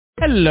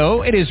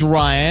Hello, it is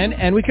Ryan,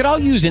 and we could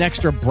all use an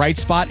extra bright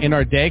spot in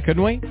our day,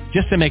 couldn't we?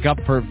 Just to make up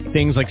for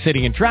things like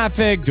sitting in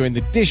traffic, doing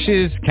the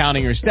dishes,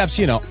 counting your steps,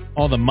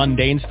 all the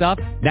mundane stuff.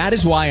 That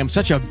is why I'm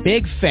such a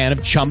big fan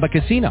of Chumba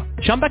Casino.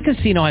 Chumba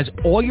Casino has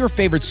all your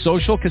favorite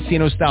social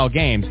casino-style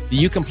games that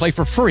you can play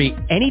for free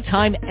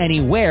anytime,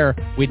 anywhere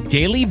with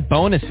daily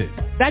bonuses.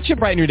 That should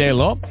brighten your day a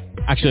little.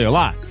 Actually, a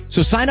lot.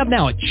 So sign up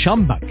now at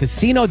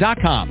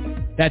ChumbaCasino.com.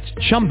 That's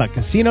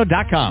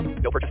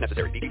ChumbaCasino.com. No purchase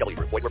necessary. VGW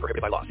Group. Void where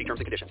prohibited by law. See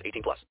terms and conditions.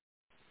 18+.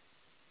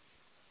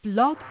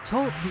 Blog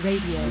Talk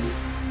Radio.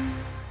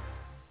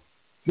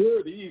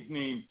 Good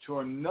evening to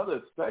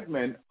another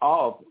segment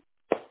of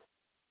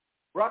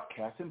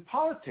Broadcasting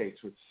Politics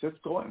with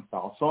Cisco and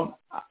Falzon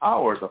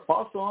Hour. The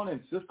Falzon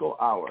and Cisco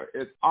Hour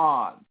is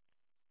on.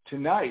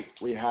 Tonight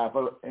we have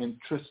an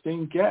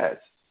interesting guest,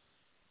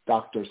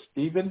 Dr.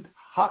 Stephen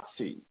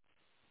Hotsey,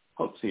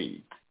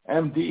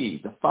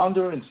 MD, the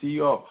founder and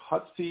CEO of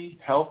Hotsey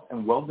Health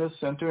and Wellness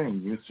Center in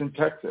Houston,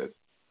 Texas.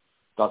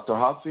 Dr.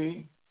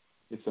 Hotsey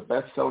is the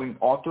best-selling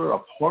author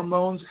of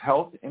Hormones,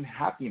 Health, and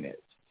Happiness.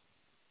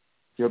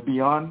 He'll be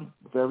on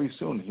very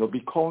soon. He'll be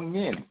calling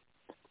in.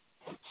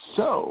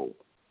 So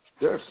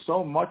there's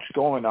so much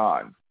going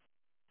on.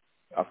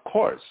 Of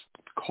course,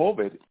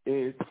 COVID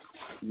is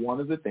one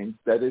of the things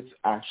that is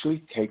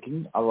actually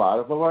taking a lot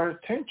of our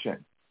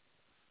attention.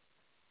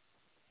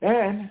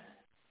 And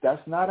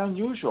that's not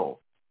unusual,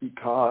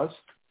 because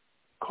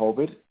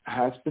COVID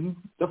has been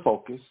the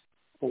focus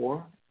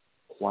for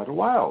quite a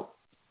while,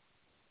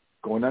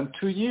 going on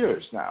 2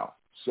 years now.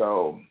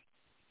 So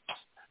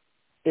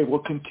it will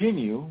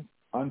continue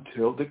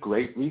until the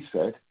Great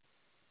Reset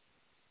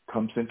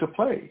comes into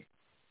play.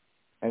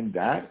 And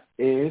that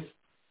is,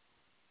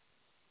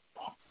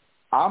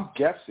 I'm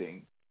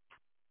guessing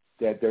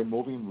that they're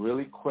moving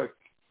really quick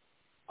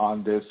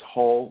on this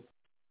whole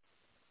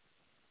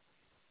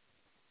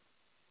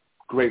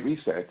Great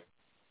Reset.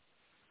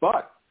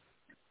 But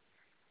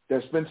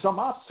there's been some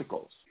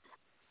obstacles.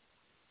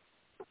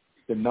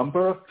 The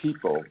number of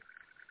people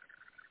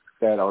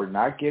that are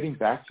not getting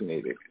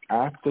vaccinated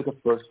after the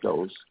first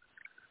dose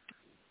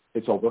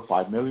is over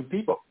 5 million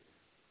people.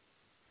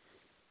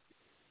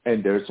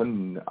 And there's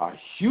a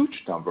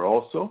huge number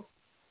also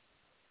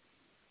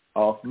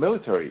of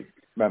military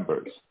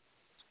members,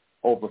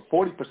 over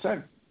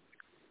 40%,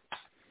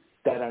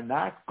 that are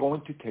not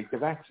going to take the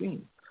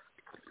vaccine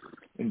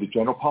in the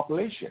general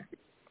population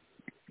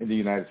in the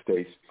United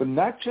States. But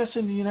not just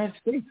in the United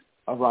States,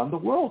 around the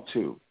world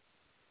too,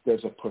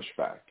 there's a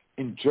pushback.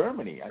 In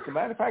Germany, as a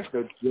matter of fact,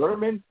 the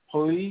German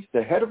police,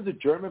 the head of the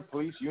German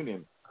police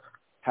union,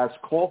 has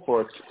called for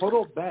a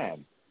total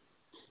ban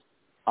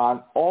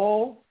on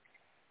all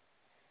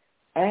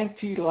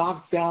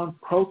anti-lockdown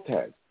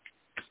protests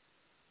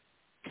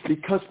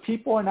because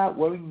people are not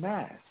wearing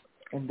masks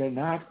and they're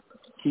not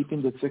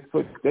keeping the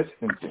 6-foot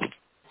distancing,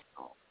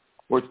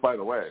 which, by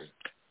the way,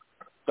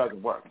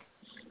 doesn't work.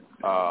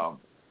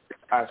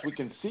 As we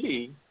can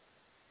see,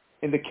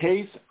 in the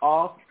case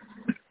of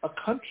a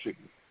country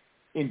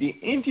in the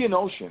Indian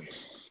Ocean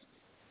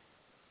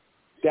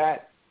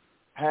that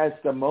has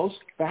the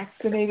most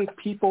vaccinated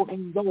people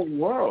in the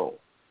world.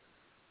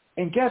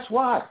 And guess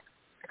what?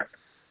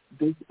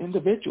 These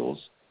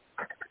individuals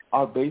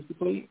are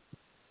basically,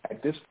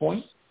 at this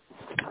point,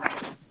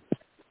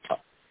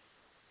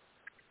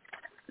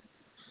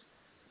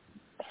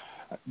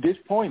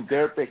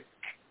 they're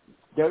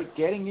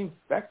getting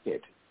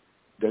infected.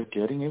 They're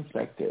getting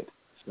infected.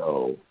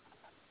 So,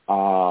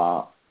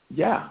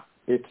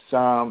 it's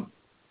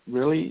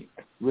really,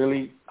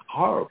 really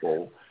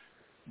horrible.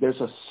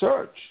 There's a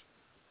surge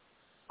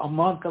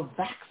among the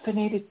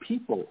vaccinated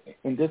people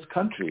in this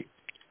country.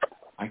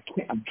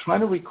 I'm trying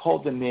to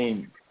recall the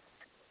name,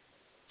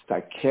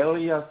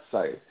 Psychelia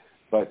site,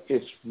 but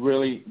it's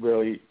really,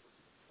 really,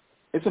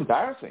 it's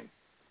embarrassing.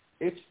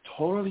 It's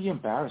totally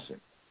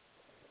embarrassing.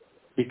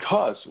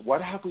 Because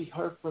what have we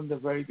heard from the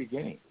very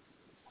beginning?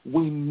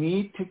 We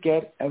need to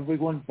get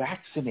everyone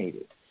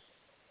vaccinated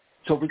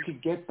so we can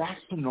get back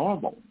to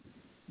normal,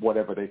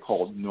 whatever they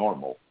call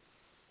normal.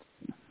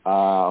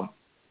 But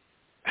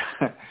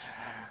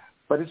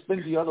it's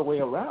been the other way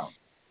around.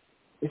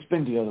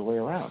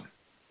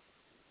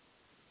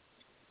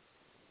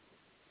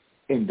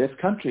 In this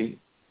country,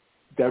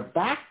 they're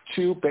back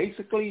to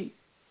basically,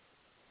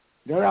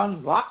 they're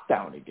on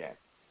lockdown again.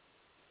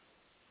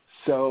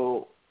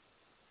 So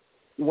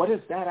what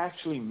does that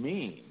actually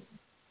mean?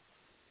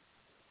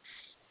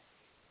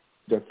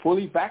 They're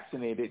fully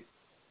vaccinated,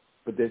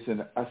 but there's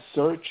an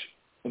upsurge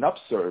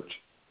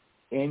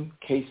in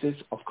cases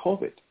of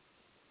COVID.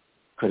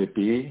 Could it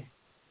be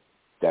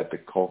that the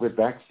COVID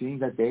vaccine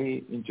that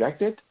they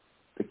injected,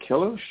 the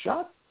killer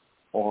shot,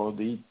 or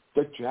the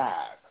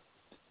jab,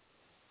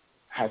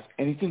 has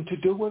anything to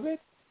do with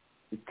it?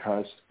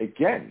 Because,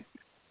 again,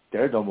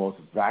 they're the most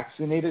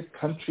vaccinated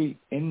country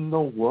in the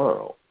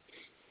world,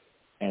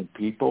 and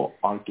people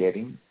are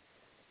getting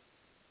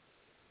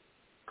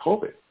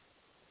COVID.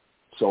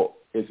 So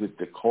is it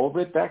the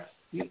COVID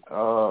vaccine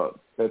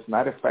that's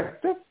not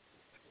effective?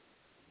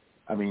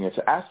 I mean,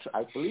 I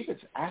believe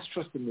it's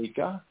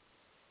AstraZeneca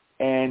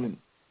and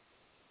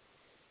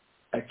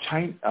a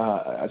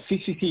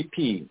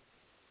CCTP,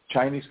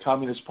 Chinese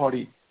Communist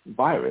Party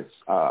virus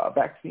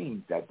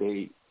vaccine that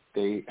they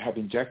have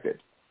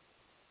injected.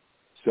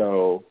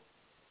 So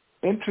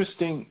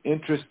interesting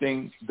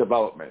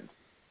development.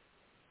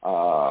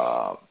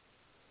 Welcome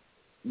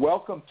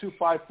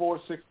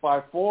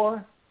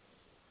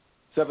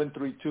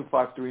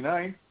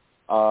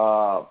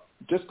 254-654-732-539.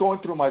 Just going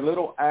through my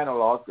little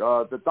analog.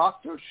 The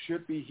doctor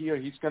should be here.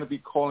 He's going to be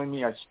calling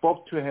me. I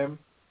spoke to him.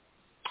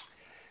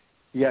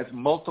 He has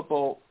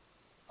multiple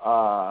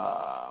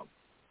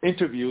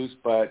interviews,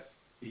 but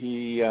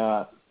he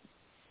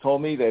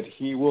told me that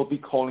he will be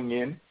calling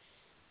in.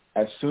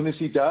 As soon as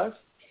he does,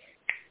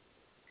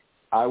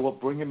 I will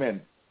bring him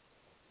in.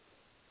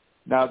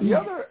 Now, the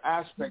other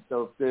aspect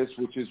of this,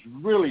 which is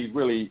really,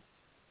 really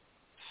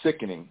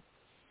sickening,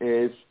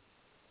 is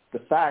the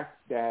fact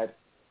that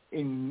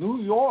in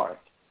New York,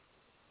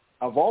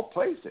 of all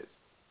places,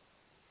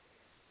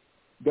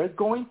 they're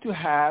going to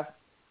have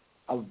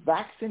a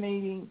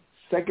vaccinating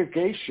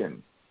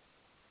segregation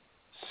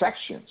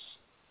sections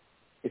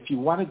if you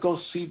want to go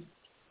see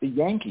the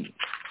Yankees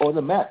or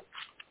the Mets.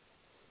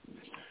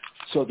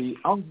 So the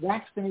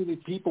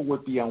unvaccinated people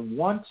would be on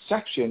one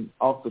section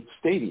of the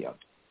stadium,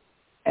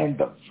 and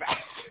the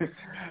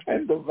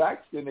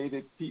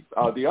vaccinated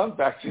people, the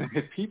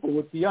unvaccinated people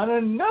would be on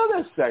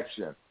another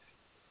section.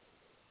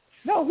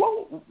 Now,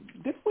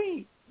 did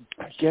we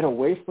get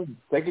away from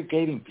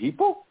segregating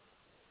people?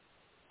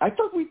 I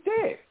thought we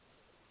did.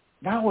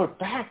 Now we're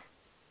back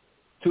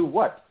to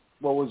what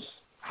was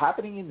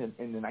happening in the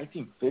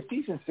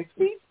 1950s and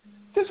 60s?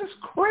 This is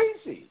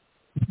crazy.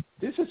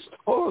 This is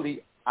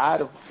totally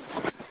out of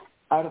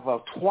a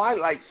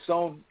Twilight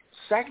Zone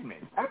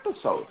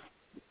episode.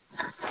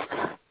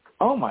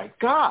 Oh my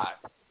God.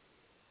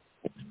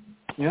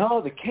 You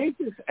know, the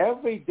cases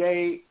every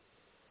day,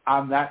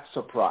 I'm not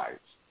surprised.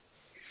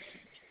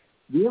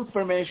 The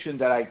information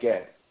that I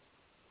get,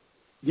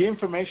 the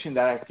information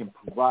that I can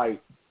provide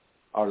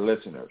our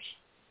listeners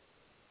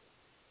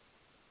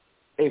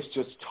is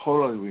just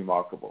totally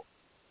remarkable.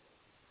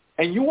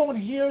 And you won't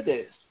hear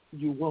this.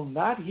 You will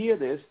not hear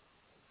this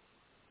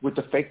with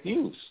the fake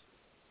news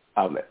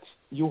outlets.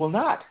 You will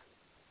not.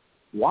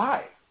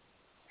 Why?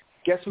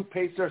 Guess who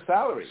pays their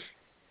salary?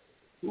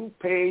 Who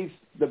pays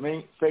the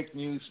main fake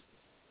news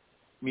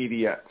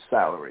media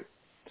salary?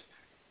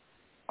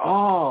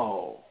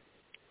 Oh,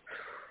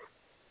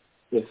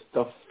 it's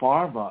the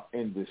pharma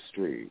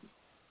industry.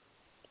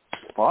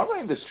 Pharma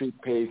industry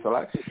pays a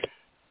lot.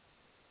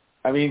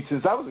 I mean,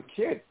 since I was a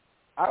kid,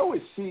 I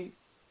always see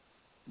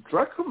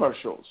drug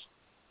commercials.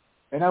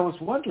 And I was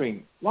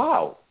wondering,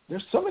 wow,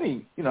 there's so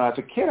many, as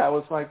a kid, I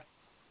would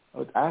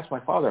ask my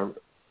father,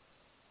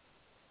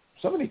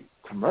 so many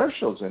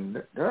commercials,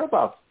 and they're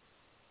about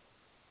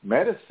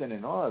medicine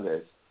and all of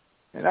this.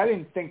 And I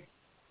didn't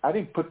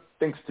put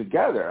things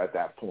together at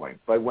that point.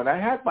 But when I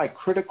had my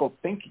critical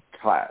thinking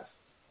class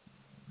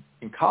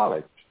in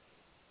college,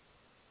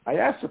 I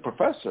asked the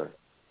professor,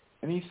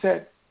 and he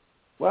said,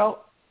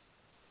 well,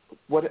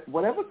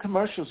 whatever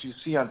commercials you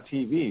see on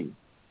TV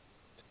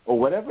or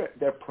whatever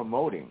they're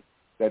promoting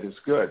that is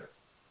good,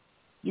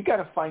 you got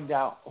to find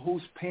out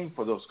who's paying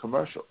for those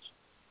commercials.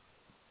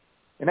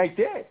 And I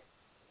did.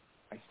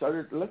 I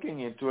started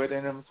looking into it,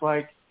 and it was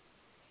like,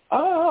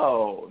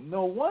 oh,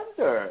 no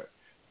wonder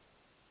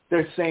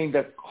they're saying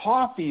that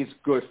coffee is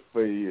good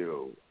for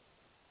you.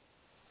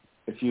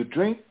 If you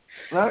drink,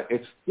 well,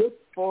 it's good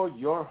for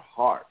your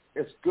heart.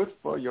 It's good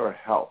for your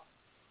health.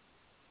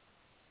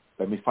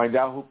 Let me find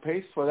out who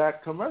pays for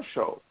that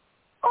commercial.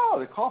 Oh,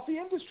 the coffee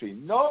industry.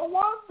 No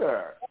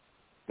wonder.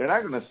 They're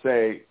not going to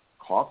say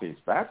coffee is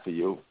bad for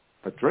you,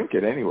 but drink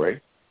it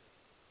anyway.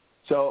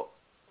 So,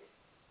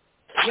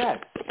 yes,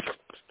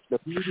 the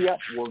media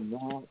will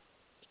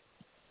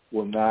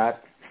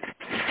not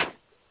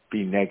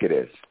be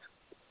negative.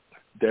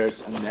 There's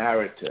a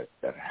narrative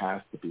that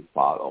has to be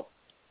followed.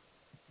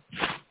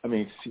 I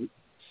mean,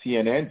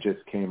 CNN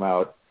just came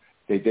out.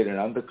 They did an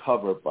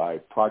undercover by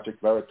Project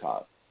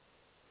Veritas.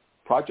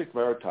 Project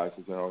Veritas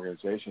is an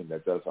organization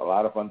that does a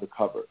lot of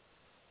undercover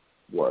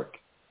work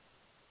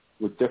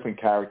with different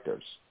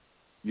characters.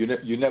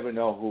 You never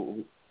know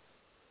who.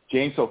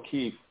 James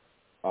O'Keefe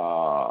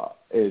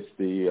is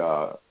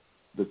the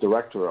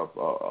director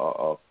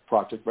of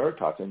Project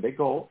Veritas, and they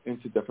go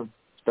into different,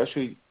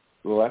 especially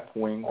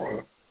left-wing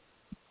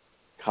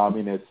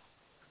communist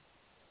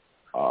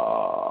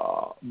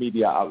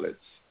media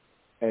outlets,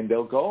 and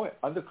they'll go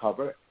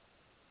undercover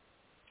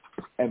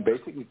and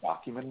basically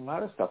document a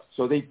lot of stuff.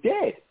 So they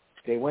did.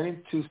 They went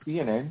into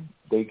CNN.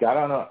 They got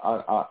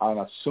on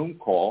a Zoom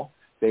call.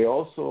 They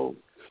also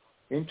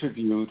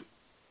interviewed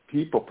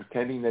people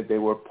pretending that they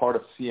were part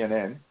of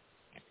CNN,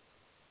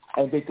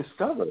 and they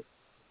discovered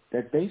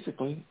that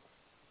basically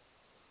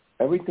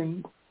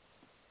everything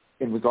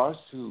in regards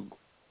to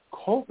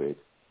COVID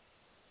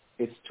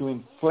is to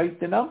inflate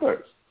the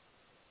numbers,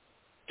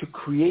 to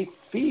create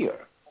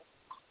fear.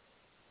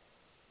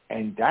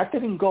 And that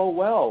didn't go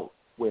well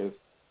with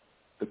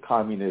the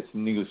Communist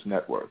News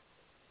Network,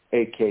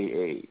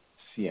 a.k.a.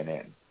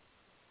 CNN.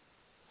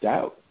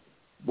 That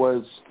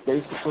was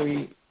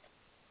basically,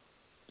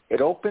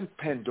 it opened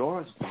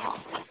Pandora's box.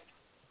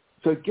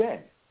 So again,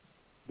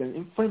 the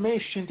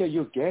information that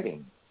you're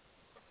getting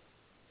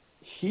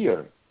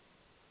here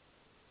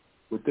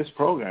with this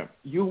program,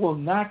 you will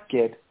not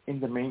get in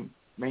the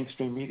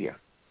mainstream media,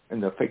 in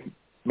the fake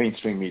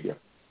mainstream media.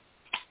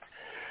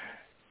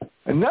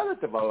 Another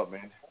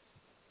development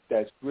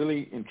that's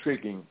really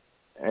intriguing,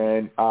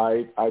 and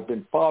I've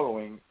been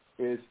following,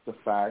 is the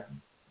fact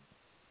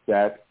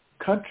that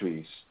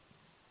countries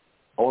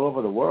all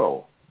over the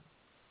world,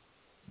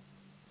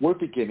 we're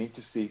beginning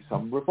to see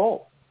some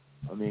revolt.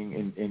 I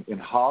mean, in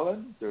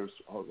Holland, there's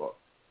a lot.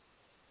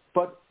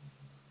 But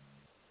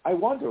I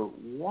wonder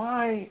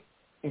why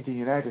in the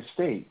United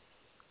States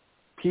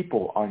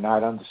people are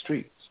not on the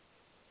streets.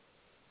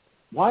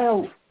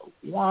 Why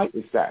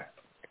is that?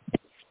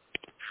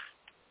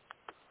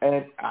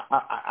 And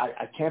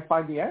I can't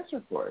find the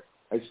answer for it.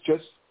 It's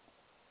just,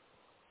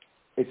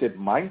 is it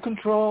mind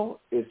control?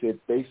 Is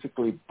it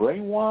basically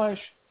brainwash,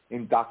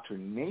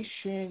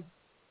 indoctrination?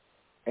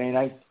 And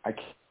I came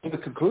to the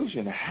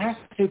conclusion it has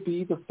to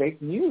be the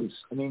fake news.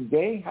 I mean,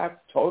 they have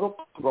total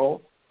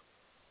control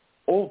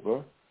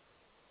over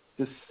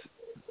this,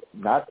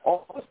 not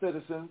all the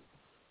citizens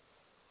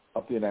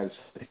of the United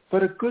States,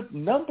 but a good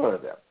number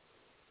of them.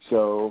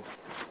 So,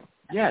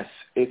 yes,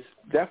 it's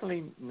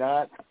definitely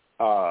not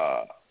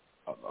a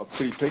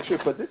pretty picture,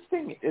 but this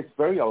thing is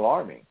very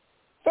alarming,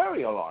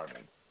 very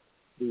alarming.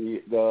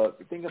 The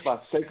thing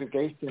about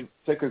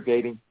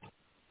segregating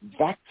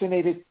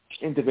vaccinated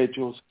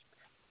individuals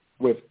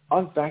with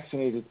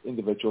unvaccinated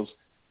individuals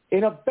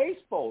in a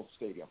baseball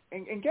stadium,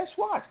 and guess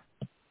what?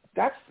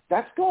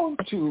 That's going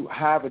to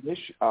have an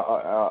issue,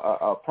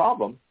 a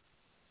problem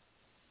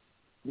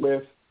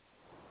with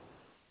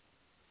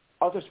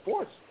other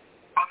sports.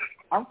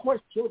 I'm quite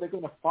sure they're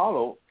going to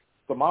follow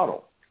the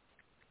model.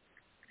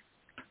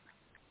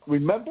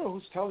 Remember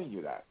who's telling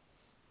you that.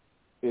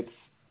 It's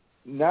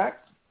not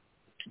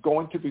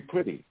going to be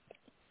pretty.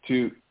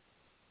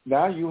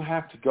 Now you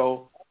have to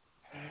go.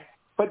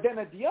 But then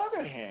on the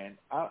other hand,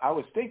 I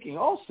was thinking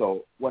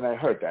also when I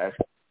heard that,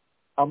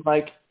 I'm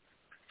like,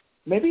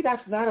 maybe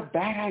that's not a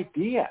bad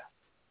idea.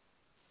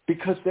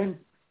 Because then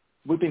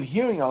we've been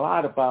hearing a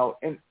lot about,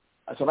 and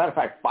as a matter of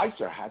fact,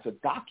 Pfizer has a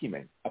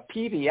document, a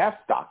PDF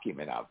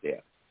document out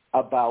there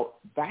about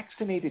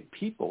vaccinated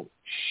people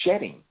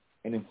shedding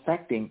and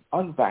infecting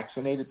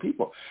unvaccinated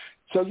people.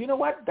 So you know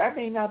what? That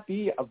may not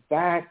be a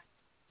bad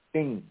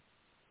thing.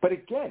 But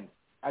again,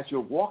 as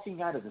you're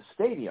walking out of the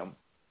stadium,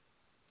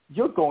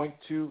 you're going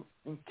to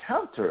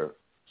encounter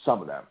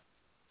some of them.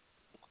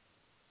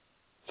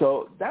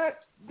 So that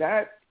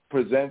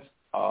presents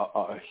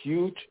a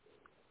huge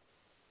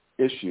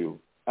issue.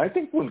 I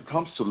think when it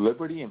comes to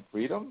liberty and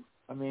freedom,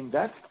 I mean,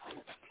 that's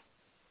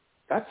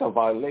a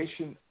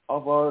violation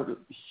of our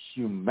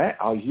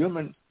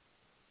human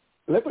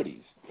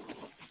liberties.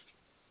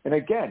 And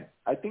again,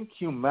 I think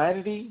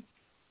humanity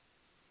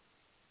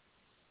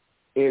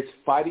is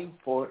fighting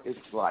for its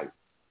life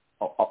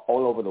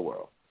all over the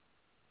world.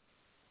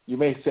 You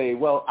may say,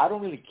 well, I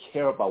don't really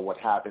care about what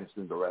happens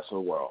in the rest of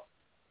the world.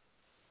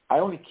 I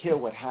only care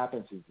what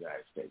happens in the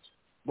United States.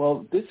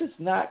 Well, this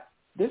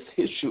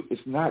issue is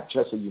not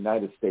just a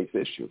United States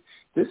issue.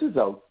 This is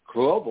a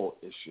global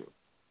issue.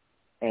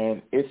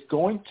 And it's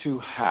going to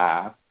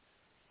have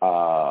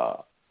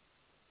a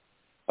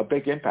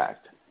big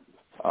impact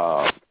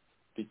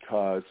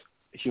because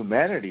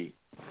humanity,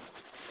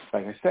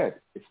 like I said,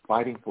 is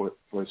fighting for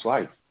its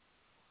life.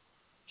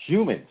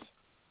 Humans.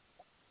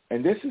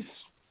 And this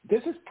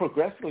is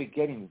progressively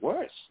getting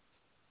worse.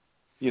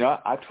 You know,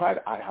 I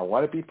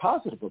want to be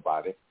positive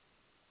about it.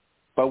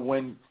 But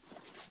when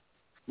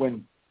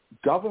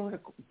Governor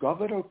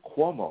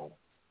Cuomo,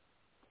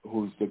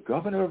 who's the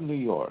governor of New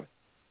York,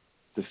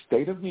 the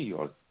state of New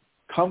York,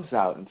 comes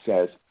out and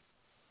says,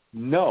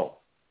 no,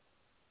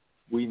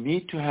 we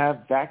need to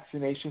have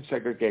vaccination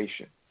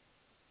segregation.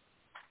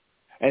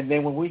 And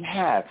then when we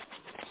have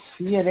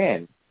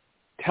CNN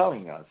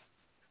telling us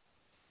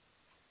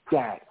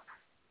that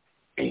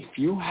if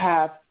you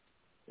have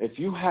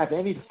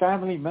any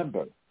family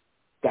member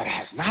that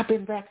has not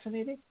been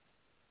vaccinated,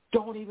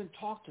 don't even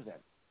talk to them.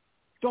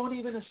 Don't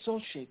even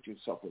associate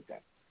yourself with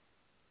them.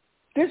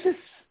 This is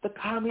the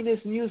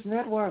Communist News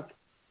Network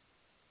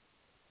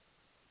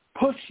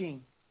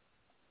pushing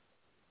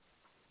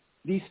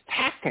these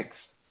tactics,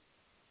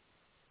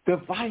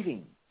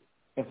 dividing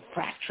and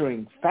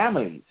fracturing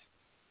families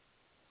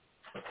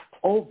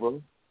over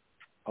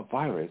a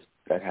virus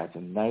that has a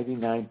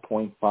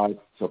 99.5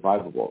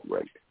 survival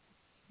rate.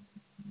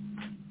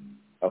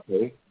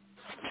 Okay?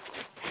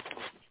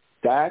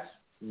 That's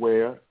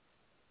where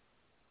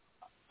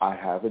I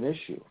have an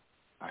issue.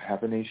 I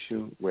have an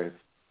issue with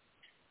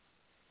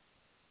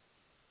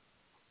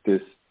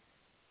this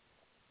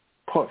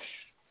push,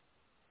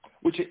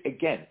 which,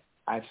 again,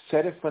 I've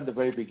said it from the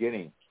very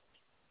beginning,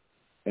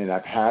 and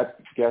I've had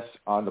guests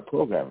on the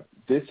program.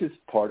 This is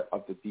part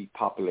of the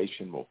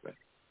depopulation movement.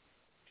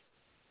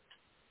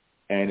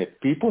 And if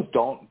people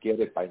don't get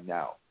it by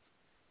now,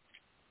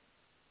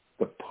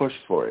 the push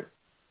for it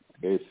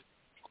is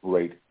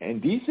great.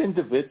 And these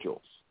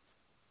individuals,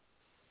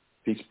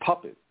 these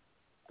puppets,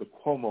 the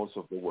Cuomos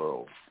of the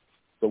world,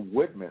 the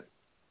Whitman,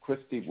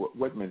 Christy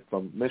Whitman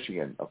from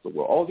Michigan of the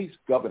world, all these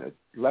governors,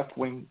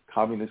 left-wing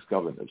communist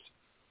governors,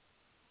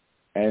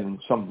 and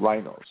some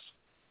rhinos,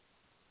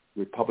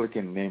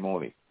 Republican name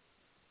only.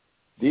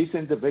 These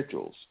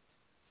individuals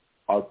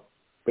are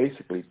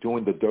basically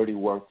doing the dirty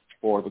work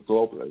for the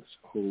globalists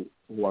who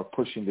are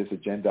pushing this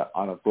agenda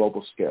on a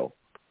global scale.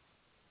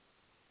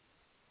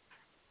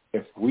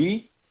 If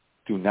we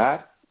do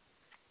not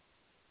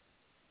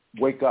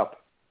wake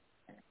up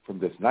from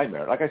this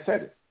nightmare, like I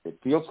said, it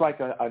feels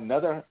like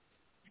another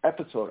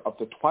episode of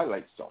the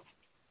Twilight Zone.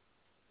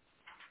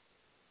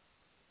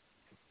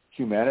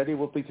 Humanity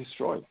will be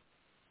destroyed,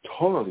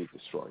 totally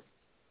destroyed.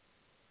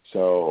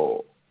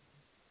 So,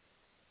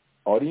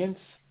 audience,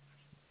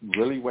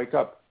 really wake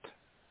up.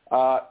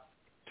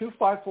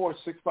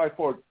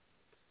 254-654.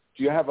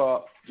 Do you have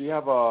a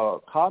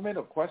comment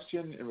or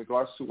question in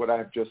regards to what I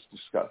have just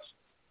discussed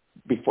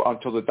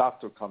until the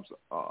doctor comes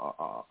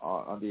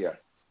on the air?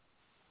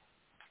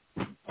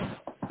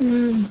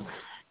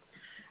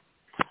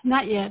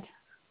 Not yet.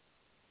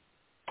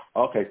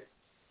 Okay.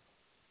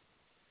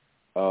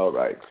 All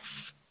right.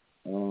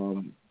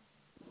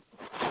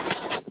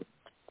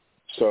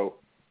 So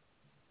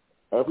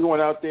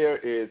everyone out there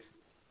is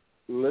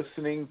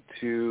listening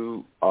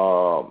to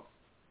the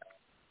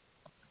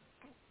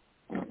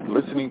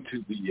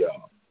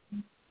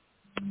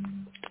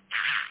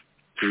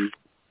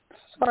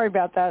Sorry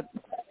about that.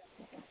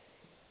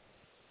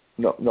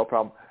 No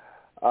problem.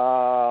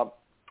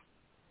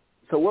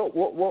 So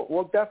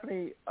we'll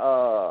definitely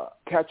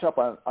catch up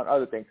on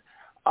other things.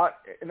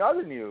 In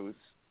other news,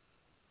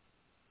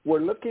 we're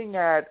looking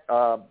at.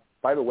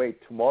 By the way,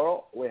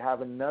 tomorrow we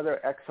have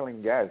another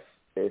excellent guest.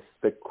 It's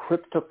the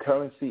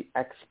cryptocurrency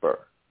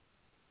expert.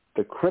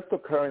 The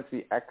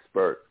cryptocurrency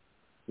expert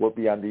will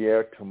be on the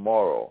air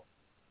tomorrow.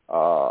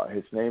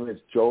 His name is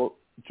Joe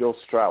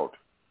Strout,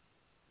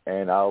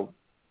 and I'm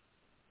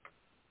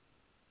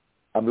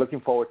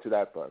looking forward to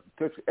that.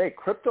 Because hey,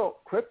 crypto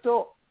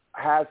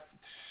has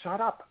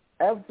shut up.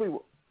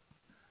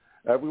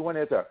 Everyone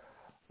is there.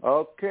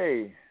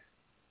 Okay.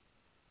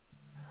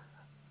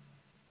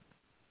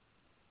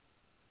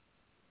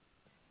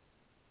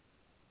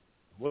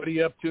 What are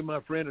you up to, my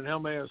friend, and how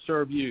may I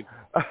serve you?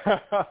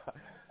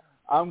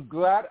 I'm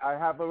glad I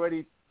have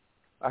a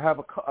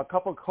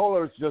couple of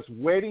callers just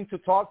waiting to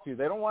talk to you.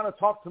 They don't want to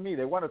talk to me.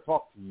 They want to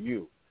talk to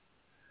you.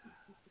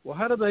 Well,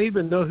 how do they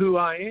even know who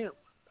I am?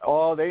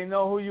 Oh, they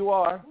know who you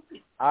are.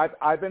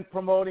 I've been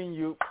promoting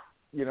you.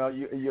 You know,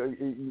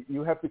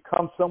 you have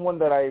become someone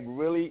that I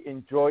really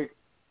enjoyed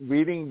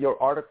reading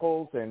your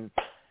articles and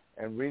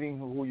reading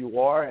who you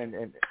are,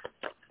 and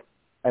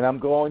I'm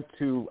going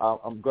to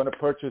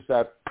purchase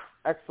that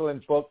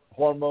excellent book,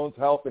 Hormones,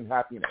 Health, and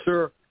Happiness.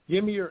 Sure.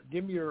 Give me your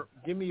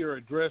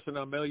address, and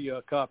I'll mail you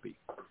a copy.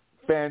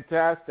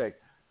 Fantastic.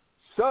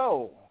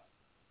 So,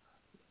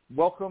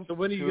 welcome. So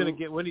when are you going to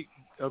get?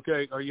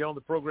 Okay, are you on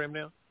the program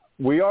now?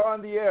 We are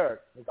on the air.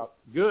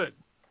 Good.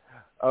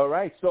 All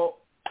right. So,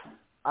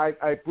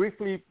 I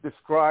briefly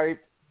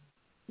described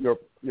your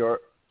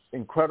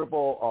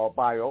incredible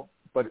bio,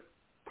 but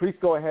please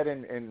go ahead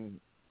and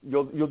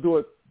you'll do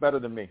it better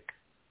than me.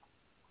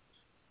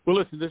 Well,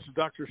 listen, this is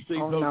Dr. Steve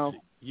Hotze, no.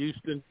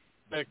 Houston,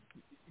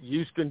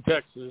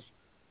 Texas,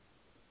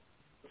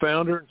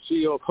 founder and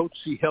CEO of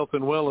Hotze Health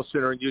and Wellness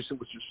Center in Houston,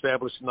 which was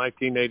established in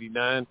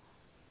 1989.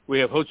 We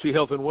have Hotze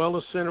Health and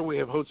Wellness Center, we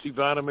have Hotze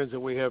Vitamins,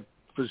 and we have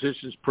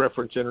Physicians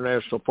Preference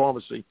International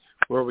Pharmacy,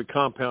 where we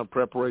compound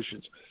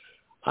preparations.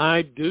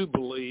 I do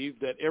believe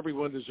that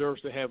everyone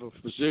deserves to have a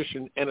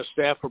physician and a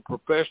staff of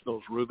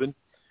professionals, Ruben,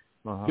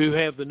 who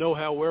have the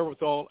know-how,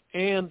 wherewithal,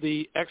 and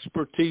the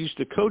expertise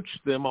to coach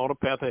them on a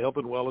path of health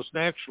and wellness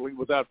naturally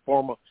without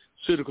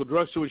pharmaceutical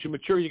drugs. So as you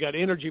mature, you got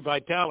energy,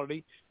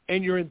 vitality,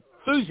 and you're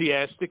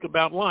enthusiastic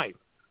about life.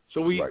 So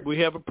we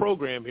have a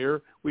program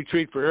here. We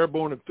treat for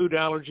airborne and food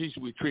allergies.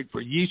 We treat for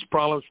yeast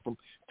problems from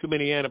too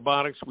many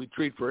antibiotics. We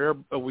treat for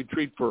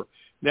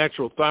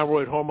natural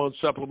thyroid hormone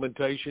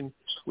supplementation.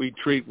 We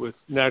treat with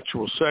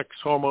natural sex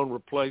hormone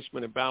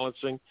replacement and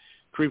balancing.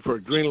 Treat for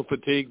adrenal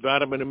fatigue,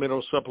 vitamin and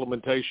mineral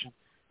supplementation,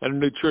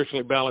 and a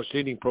nutritionally balanced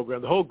eating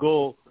program. The whole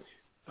goal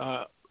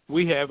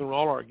we have, and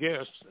all our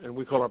guests, and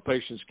we call our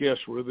patients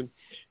guests, Ruben,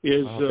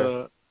 is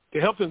to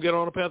help them get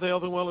on a path of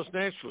health and wellness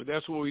naturally.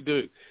 That's what we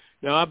do.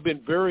 Now, I've been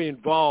very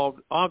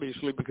involved,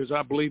 obviously, because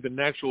I believe in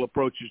natural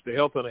approaches to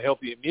health and a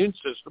healthy immune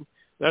system.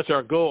 That's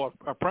our goal.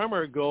 Our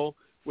primary goal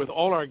with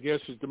all our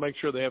guests is to make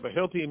sure they have a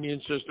healthy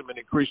immune system and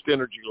increased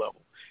energy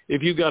level.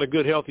 If you've got a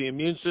good, healthy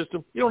immune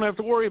system, you don't have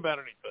to worry about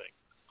anything.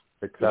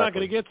 Exactly. You're not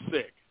going to get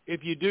sick.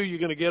 If you do, you're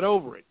going to get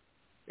over it.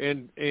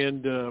 And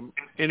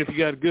if you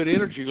got a good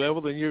energy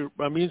level, then your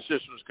immune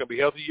system is going to be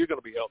healthy. You're going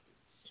to be healthy.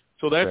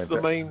 So that's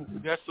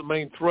the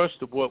main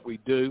thrust of what we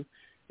do.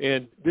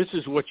 And this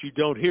is what you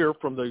don't hear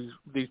from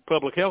these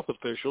public health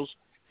officials.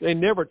 They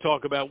never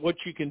talk about what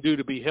you can do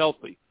to be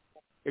healthy.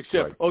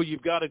 except,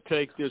 you've got to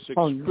take this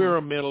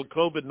experimental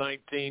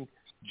COVID-19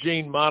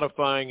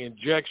 gene-modifying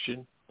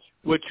injection,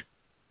 which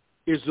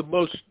is the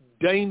most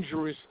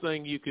dangerous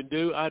thing you can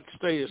do. I'd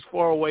stay as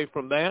far away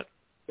from that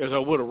as I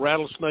would a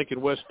rattlesnake in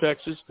West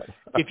Texas.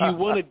 If you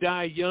want to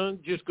die young,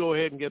 just go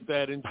ahead and get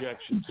that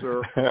injection,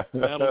 sir.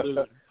 That'll do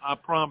it. I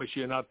promise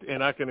you,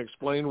 and I can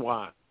explain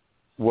why.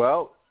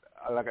 Well,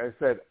 like I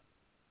said,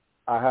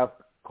 I have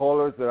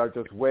callers that are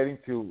just waiting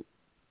to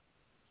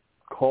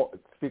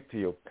speak to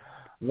you.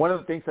 One of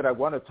the things that I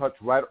want to touch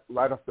right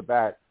off the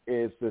bat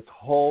is this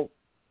whole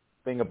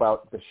thing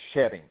about the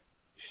shedding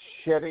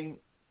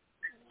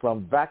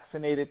from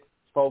vaccinated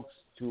folks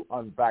to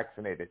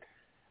unvaccinated.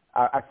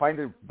 I find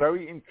it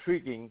very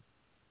intriguing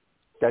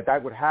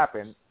that would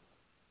happen,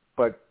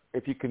 but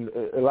if you can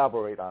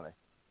elaborate on it.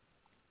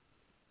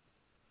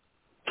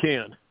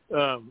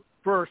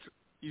 First,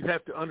 you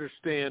have to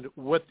understand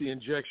what the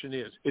injection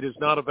is. It is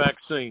not a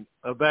vaccine.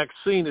 A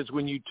vaccine is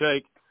when you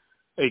take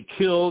a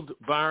killed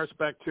virus,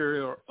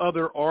 bacteria, or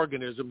other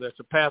organism that's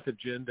a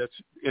pathogen that's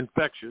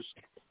infectious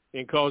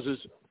and causes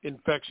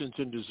infections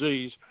and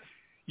disease.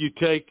 You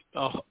take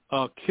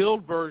a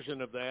killed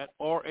version of that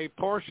or a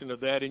portion of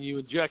that and you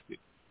inject it.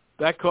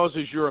 That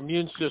causes your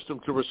immune system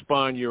to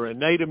respond. Your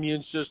innate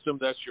immune system,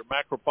 that's your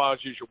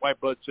macrophages, your white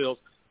blood cells,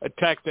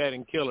 attack that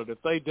and kill it.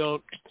 If they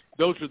don't,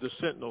 those are the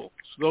sentinels.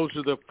 Those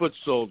are the foot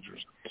soldiers.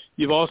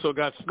 You've also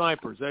got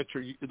snipers. That's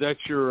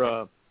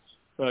your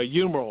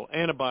humoral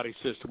antibody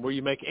system where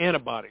you make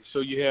antibodies.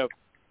 So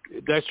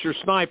that's your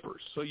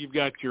snipers. So you've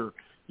got your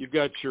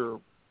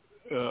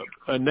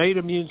innate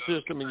immune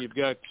system and you've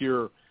got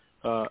your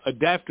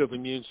adaptive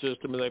immune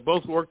system, and they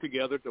both work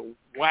together to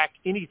whack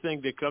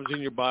anything that comes in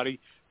your body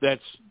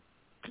that's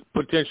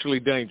potentially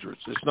dangerous.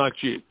 It's not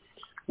you.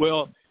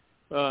 Well,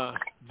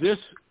 then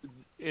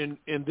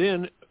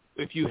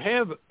if you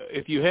have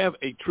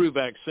a true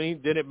vaccine,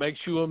 then it makes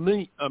you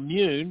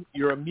immune.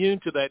 You're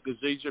immune to that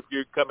disease if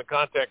you come in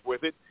contact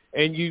with it,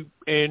 and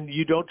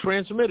you don't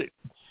transmit it.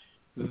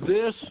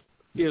 This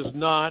is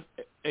not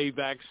a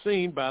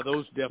vaccine by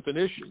those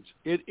definitions.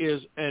 It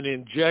is an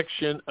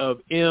injection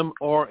of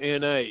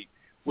mRNA,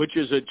 which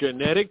is a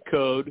genetic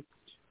code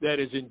that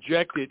is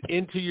injected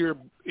into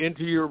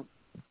your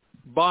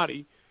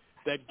body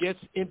that gets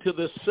into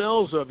the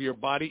cells of your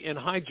body and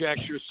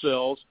hijacks your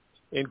cells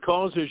and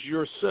causes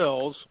your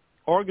cells,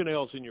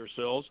 organelles in your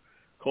cells,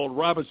 called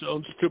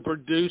ribosomes, to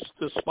produce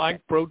the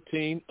spike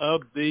protein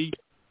of the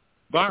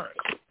virus.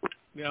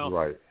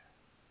 Now,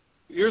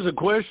 here's a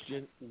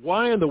question.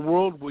 Why in the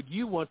world would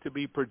you want to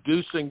be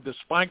producing the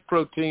spike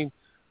protein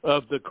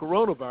of the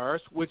coronavirus,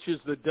 which is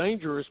the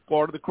dangerous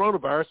part of the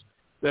coronavirus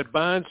that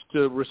binds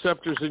to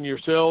receptors in your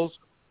cells,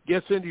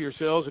 gets into your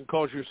cells, and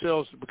causes your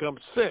cells to become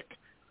sick?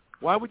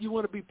 Why would you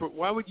want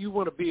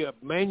to be a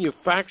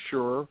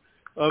manufacturer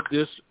of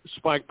this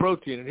spike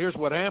protein? And here's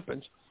what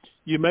happens.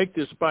 You make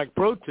this spike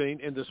protein,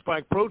 and the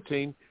spike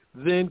protein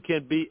then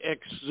can be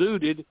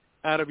exuded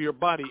out of your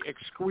body,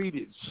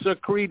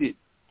 secreted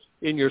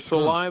in your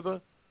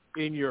saliva,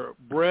 in your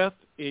breath,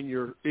 in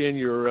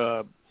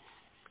your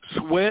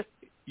sweat,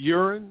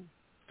 urine,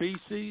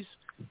 feces.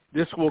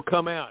 This will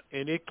come out,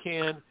 and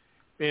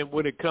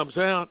when it comes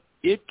out,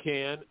 it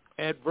can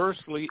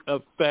adversely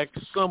affect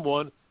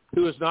someone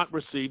who has not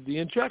received the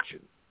injection.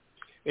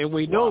 And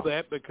we know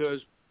that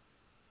because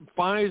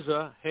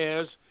Pfizer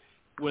has,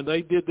 when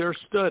they did their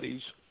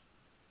studies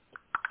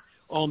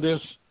on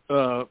this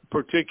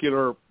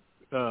particular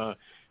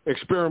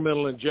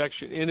experimental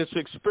injection, and it's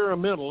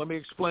experimental. Let me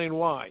explain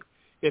why.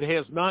 It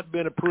has not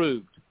been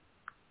approved.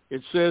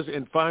 It says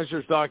in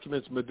Pfizer's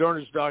documents,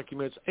 Moderna's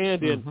documents,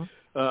 and in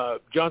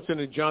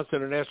Johnson &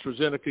 Johnson and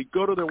AstraZeneca.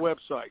 Go to their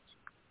websites.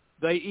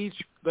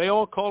 They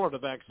all call it a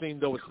vaccine,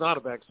 though it's not a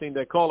vaccine.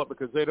 They call it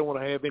because they don't want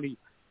to have any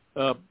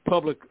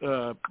public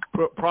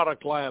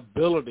product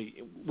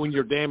liability when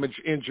you're damaged,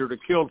 injured, or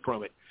killed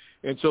from it.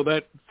 And so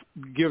that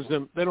gives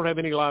them, they don't have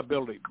any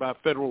liability by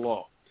federal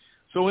law.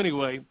 So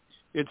anyway,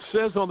 it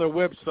says on their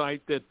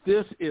website that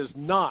this is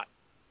not,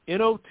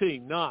 N-O-T,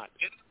 not,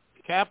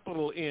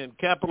 capital N,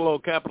 capital O,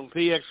 capital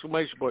T,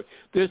 exclamation point.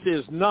 This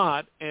is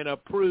not an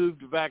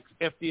approved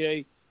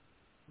FDA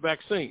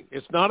vaccine.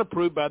 It's not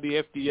approved by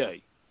the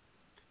FDA.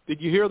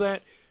 Did you hear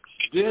that?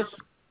 This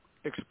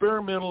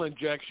experimental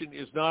injection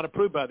is not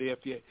approved by the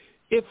FDA.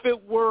 If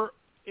it were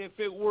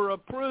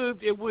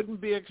approved, it wouldn't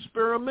be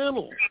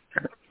experimental.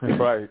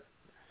 Right.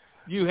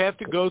 You have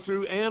to go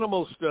through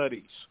animal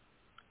studies.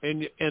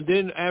 And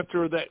then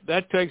after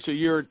that takes a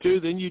year or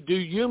two, then you do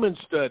human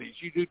studies.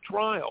 You do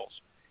trials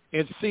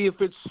and see if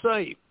it's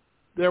safe.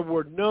 There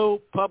were no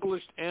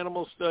published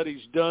animal studies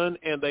done,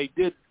 and they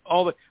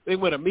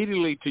went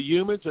immediately to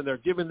humans, and they're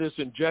giving this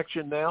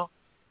injection now,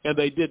 and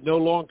they did no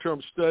long-term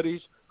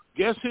studies.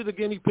 Guess who the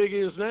guinea pig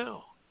is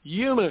now?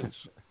 Humans.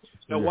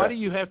 Now, why do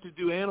you have to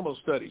do animal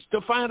studies?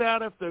 To find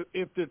out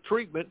if the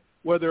treatment,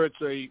 whether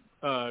it's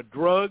a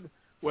drug,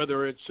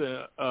 whether it's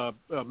a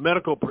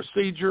medical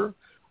procedure,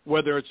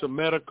 whether it's a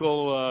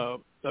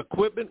medical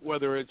equipment,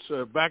 whether it's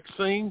a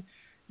vaccine,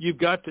 you've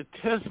got to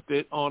test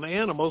it on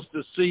animals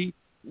to see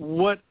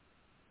what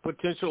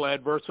potential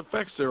adverse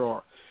effects there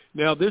are.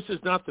 Now, this is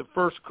not the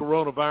first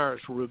coronavirus,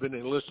 Ruben,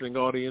 and listening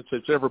audience,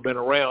 that's ever been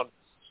around.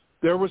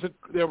 There was a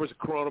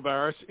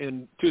coronavirus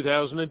in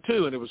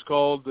 2002, and it was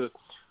called the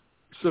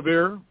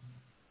severe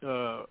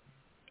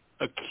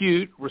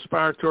acute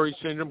respiratory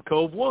syndrome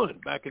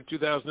COV-1 back in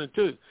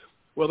 2002.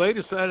 Well, they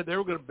decided they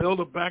were going to build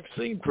a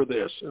vaccine for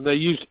this, and they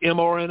used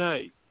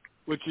mRNA,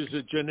 which is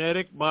a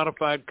genetic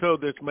modified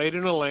code that's made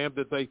in a lab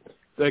that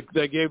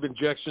they gave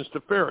injections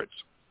to ferrets.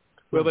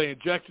 Well, they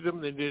injected them,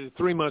 they did it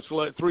 3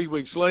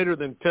 weeks later,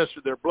 then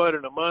tested their blood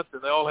in a month,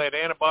 and they all had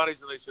antibodies,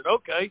 and they said,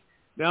 okay,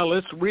 now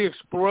let's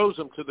re-expose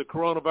them to the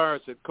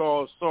coronavirus that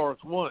caused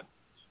SARS-1.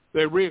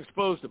 They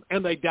re-exposed them,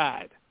 and they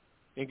died.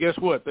 And guess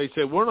what? They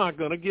said, we're not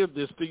going to give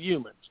this to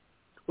humans.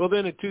 Well,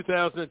 then in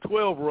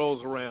 2012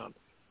 rolls around,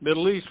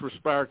 Middle East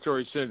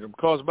respiratory syndrome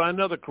caused by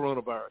another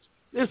coronavirus.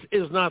 This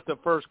is not the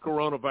first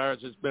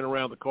coronavirus that's been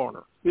around the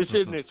corner. This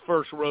isn't its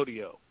first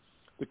rodeo.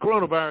 The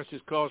coronavirus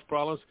has caused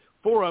problems.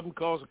 4 of them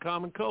cause a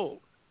common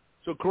cold.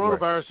 So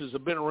coronaviruses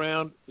have been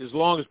around as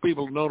long as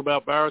people have known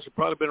about viruses. They've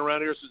probably been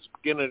around here since the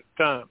beginning of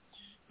time.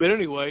 But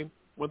anyway,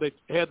 when they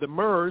had the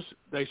MERS,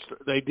 they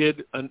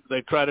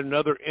tried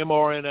another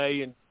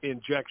mRNA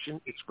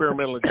injection,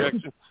 experimental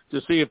injection,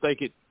 to see if they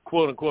could,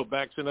 quote unquote,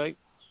 vaccinate.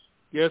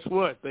 Guess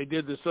what? They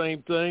did the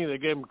same thing. They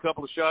gave them a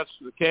couple of shots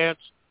to the cats.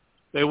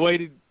 They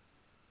waited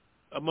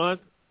a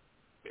month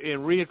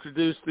and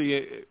reintroduced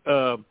the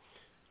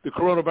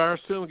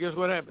coronavirus to them. And guess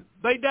what happened?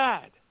 They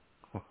died.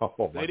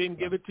 They didn't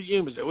give it to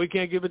humans. We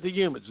can't give it to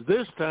humans.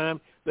 This time,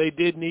 they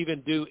didn't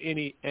even do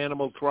any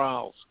animal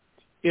trials.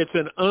 It's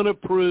an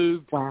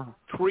unapproved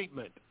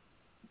treatment.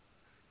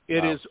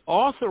 It is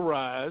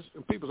authorized,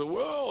 and people say,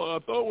 well, I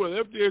thought with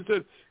FDA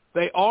said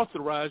they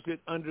authorized it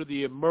under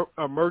the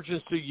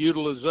Emergency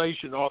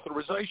Utilization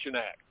Authorization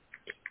Act.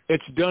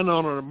 It's done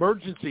on an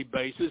emergency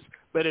basis,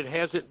 but it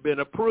hasn't been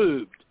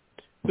approved.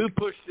 Who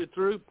pushed it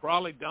through?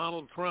 Probably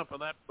Donald Trump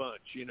and that bunch,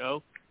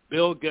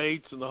 Bill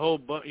Gates and the whole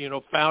bunch,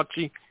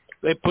 Fauci.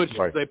 They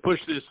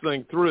pushed this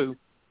thing through,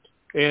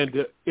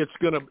 and it's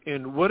going to.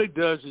 And what it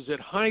does is it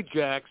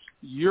hijacks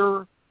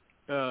your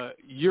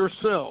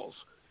cells,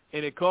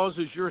 and it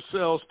causes your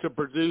cells to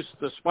produce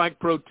the spike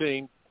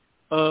protein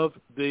of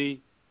the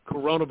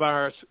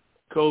coronavirus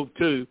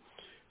COV-2.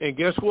 And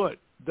guess what?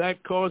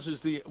 That causes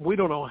we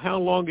don't know how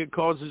long it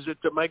causes it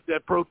to make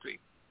that protein.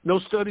 No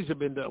studies have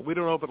been done. We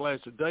don't know if it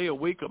lasts a day, a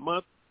week, a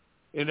month,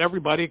 and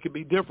everybody can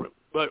be different.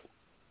 But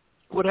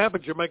what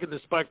happens, you're making the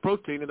spike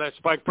protein, and that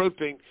spike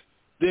protein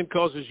then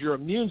causes your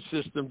immune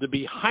system to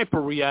be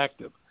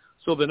hyperreactive.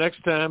 So the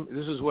next time,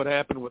 this is what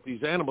happened with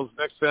these animals,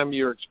 next time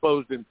you're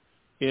exposed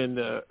in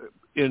the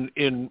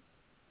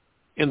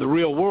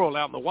real world,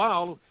 out in the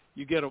wild,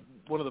 you get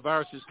one of the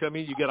viruses come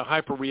in, you get a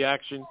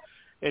hyperreaction,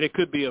 and it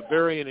could be a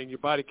variant, and your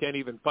body can't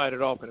even fight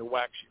it off, and it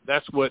whacks you.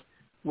 That's what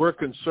we're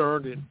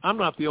concerned, and I'm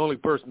not the only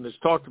person that's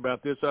talked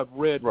about this. I've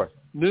read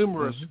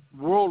numerous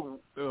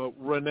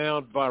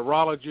world-renowned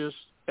virologists,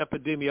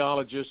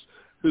 epidemiologists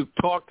who've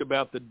talked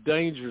about the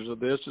dangers of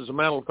this. As a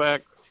matter of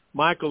fact,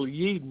 Michael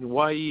Yeadon,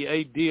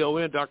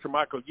 Y-E-A-D-O-N, Dr.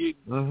 Michael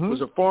Yeadon,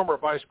 was a former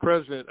vice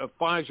president of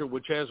Pfizer,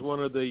 which has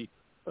one of the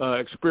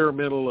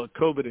experimental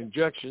COVID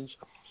injections,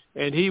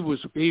 and he was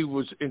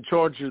in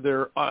charge of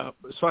their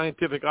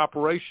scientific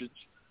operations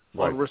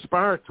on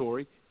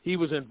respiratory. He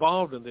was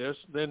involved in this.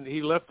 Then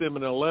he left them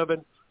in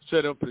 2011,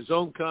 set up his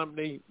own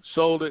company,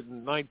 sold it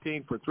in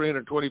 2019 for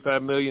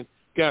 $325 million.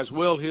 Guy's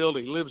well heeled.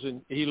 He lives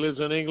in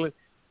England.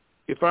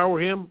 If I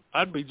were him,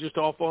 I'd be just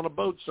off on a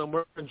boat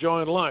somewhere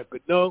enjoying life.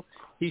 But no,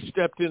 he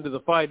stepped into the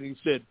fight and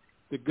he said,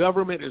 the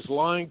government is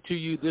lying to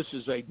you. This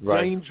is a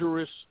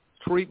dangerous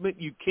treatment.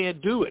 You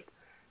can't do it.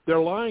 They're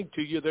lying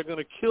to you. They're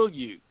going to kill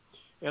you.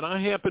 And I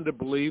happen to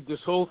believe this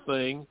whole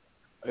thing,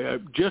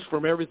 just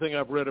from everything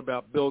I've read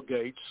about Bill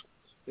Gates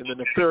and the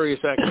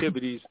nefarious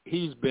activities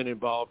he's been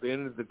involved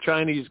in, and the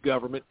Chinese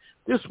government,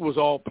 this was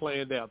all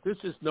planned out. This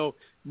is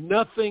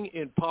nothing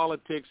in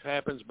politics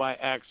happens by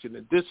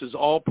accident. This is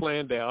all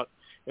planned out,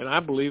 and I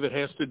believe it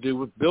has to do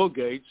with Bill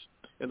Gates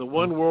and the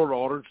One World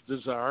Order's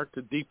desire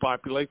to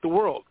depopulate the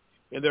world.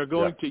 And they're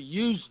going to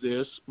use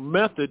this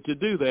method to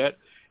do that.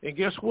 And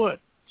guess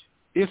what?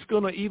 It's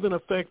going to even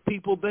affect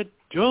people that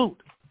don't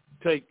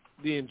take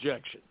the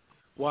injection.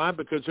 Why?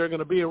 Because they're going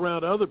to be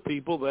around other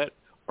people that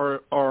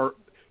are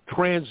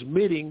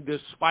transmitting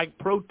this spike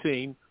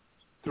protein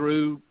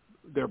through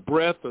their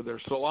breath or their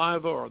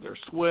saliva or their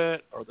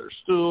sweat or their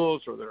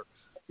stools or their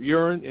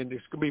urine, and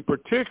it's going to be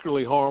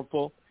particularly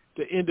harmful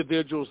to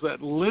individuals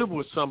that live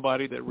with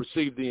somebody that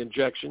received the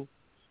injection.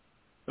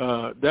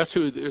 That's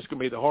who it's going to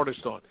be the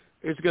hardest on.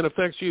 It's going to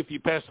affect you if you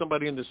pass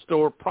somebody in the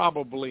store,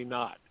 probably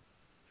not.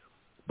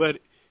 But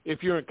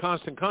if you're in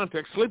constant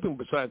contact, sleeping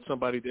beside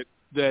somebody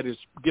that is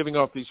giving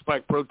off these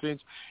spike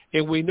proteins,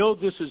 and we know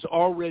this has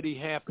already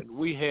happened.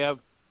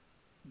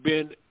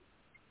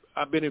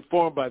 I've been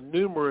informed by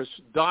numerous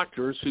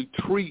doctors who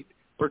treat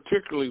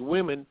particularly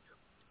women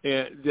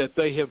that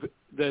they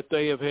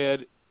have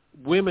had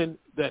women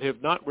that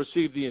have not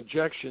received the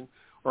injection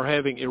are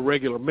having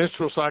irregular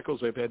menstrual cycles.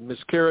 They've had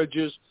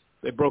miscarriages.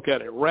 They broke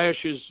out in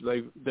rashes.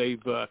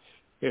 They've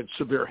had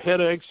severe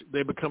headaches.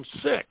 They become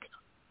sick,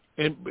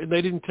 and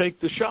they didn't take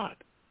the shot,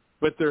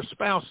 but their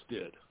spouse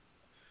did.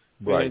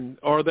 Right.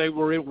 Or they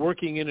were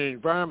working in an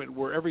environment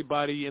where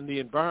everybody in the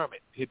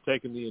environment had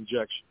taken the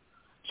injection.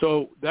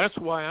 So that's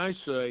why I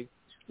say,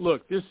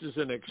 look, this is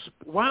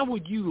why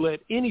would you let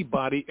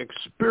anybody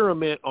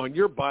experiment on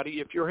your body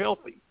if you're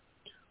healthy?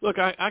 Look,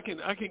 I can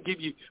give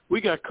you.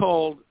 We got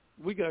called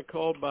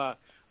by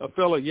a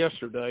fellow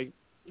yesterday,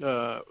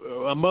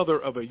 a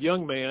mother of a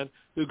young man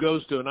who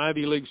goes to an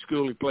Ivy League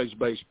school. He plays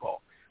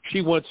baseball. She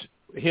wants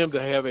him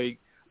to have a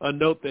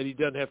note that he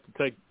doesn't have to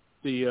take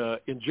the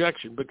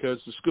injection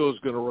because the school is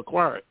going to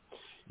require it.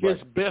 His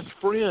best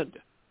friend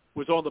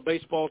was on the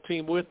baseball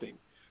team with him,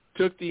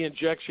 took the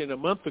injection a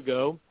month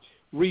ago,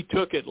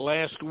 retook it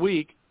last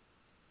week,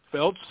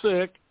 felt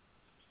sick,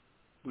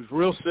 was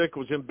real sick,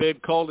 was in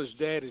bed, called his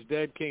dad. His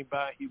dad came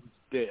by. He was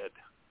dead.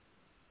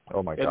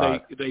 Oh, my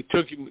God. And they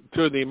took him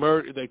to the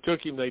emergency. They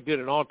took him. They did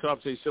an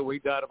autopsy. They said, well, he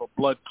died of a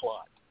blood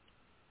clot.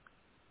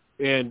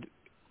 And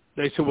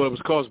they said, well, it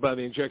was caused by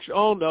the injection.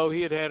 Oh, no,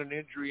 he had an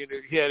injury, and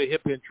he had a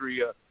hip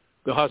injury.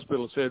 The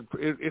hospital said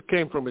it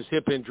came from his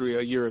hip injury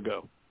a year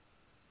ago.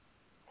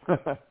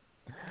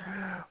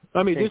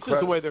 I mean, this is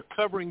the way they're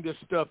covering this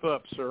stuff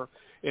up, sir.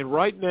 And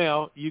right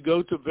now, you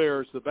go to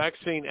VAERS, the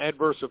Vaccine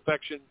Adverse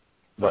Affection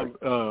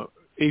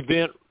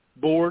Event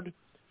Board.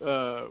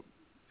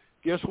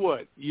 Guess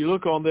what? You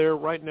look on there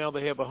right now,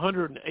 they have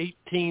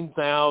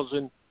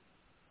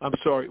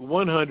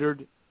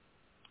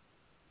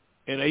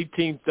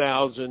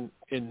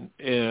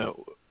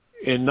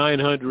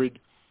 118,900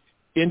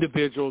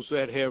 individuals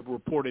that have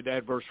reported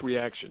adverse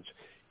reactions.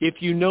 If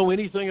you know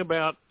anything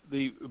about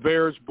the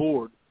VAERS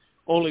board,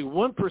 only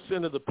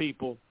 1% of the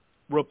people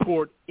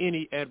report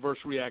any adverse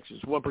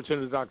reactions, 1%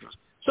 of the doctors.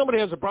 Somebody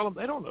has a problem,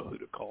 they don't know who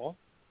to call.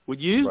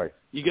 Would you? Right.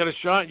 You got a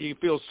shot, you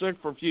feel sick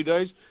for a few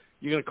days,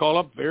 you're going to call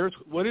up VAERS?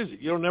 What is it?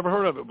 You've never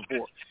heard of it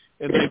before.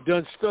 And they've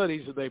done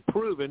studies and they've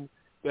proven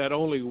that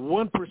only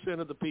 1%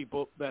 of the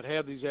people that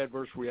have these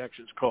adverse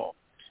reactions call.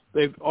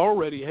 They've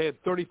already had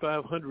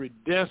 3,500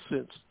 deaths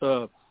since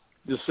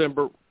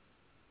December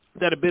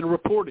that have been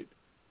reported.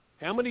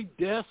 How many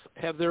deaths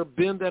have there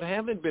been that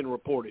haven't been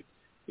reported?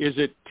 Is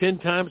it 10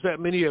 times that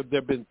many? Have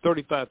there been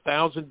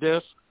 35,000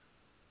 deaths?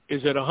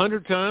 Is it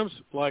 100 times,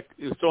 like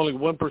it's only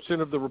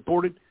 1% of the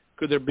reported?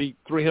 Could there be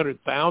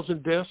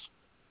 300,000 deaths?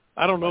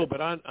 I don't know,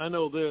 but I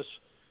know this.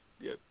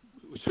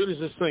 As soon as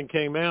this thing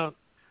came out,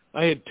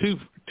 I had two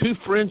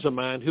friends of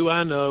mine who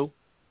I know,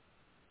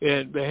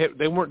 and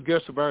they weren't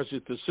guests of ours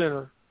at the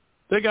center.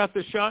 They got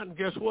the shot, and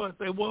guess what?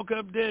 They woke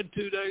up dead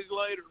 2 days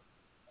later.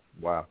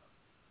 Wow.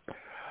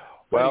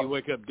 Well, how do you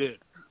wake up dead?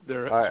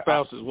 Their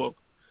spouses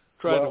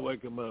tried to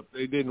wake them up.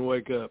 They didn't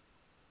wake up.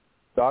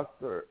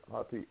 Dr.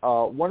 Hati,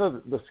 one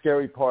of the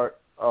scary part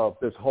of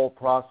this whole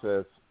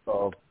process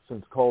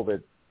since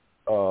COVID,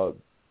 the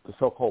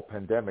so-called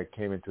pandemic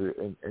came into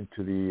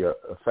the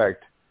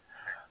effect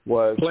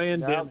was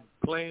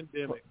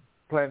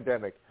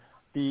pandemic.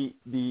 The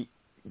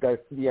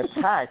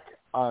attack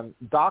on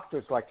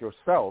doctors like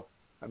yourself.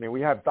 I mean,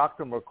 we have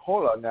Dr.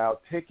 Mercola now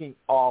taking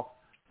off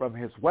from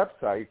his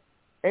website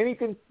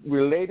anything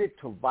related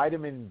to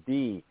vitamin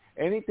D,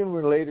 anything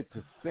related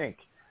to zinc.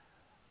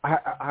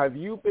 Have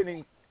you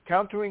been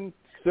encountering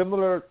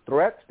similar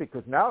threats?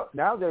 Because now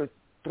there's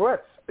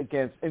threats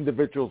against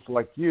individuals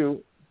like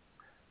you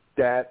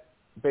that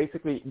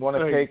basically want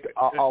to take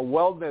a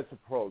wellness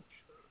approach,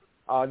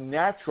 a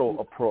natural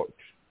approach.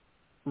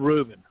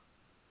 Reuben,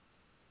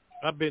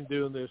 I've been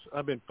doing this.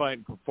 I've been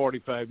fighting for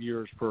 45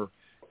 years for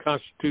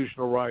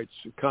constitutional rights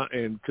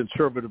and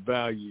conservative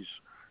values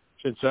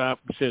since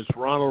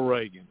Ronald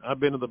Reagan. I've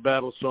been in the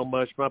battle so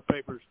much.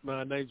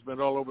 My name's been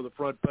all over the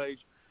front page.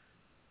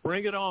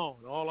 Bring it on.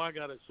 All I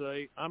got to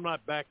say, I'm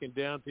not backing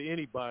down to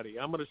anybody.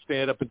 I'm going to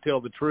stand up and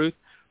tell the truth.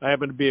 I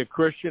happen to be a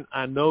Christian.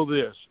 I know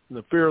this. In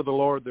the fear of the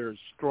Lord, there is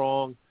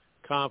strong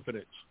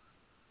confidence,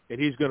 and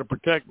he's going to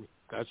protect me.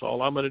 That's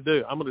all I'm going to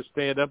do. I'm going to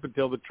stand up and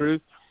tell the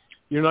truth.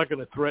 You're not going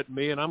to threaten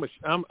me, and I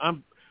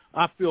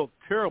feel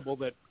terrible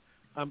that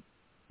I'm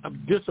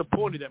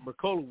disappointed that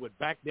Mercola would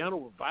back down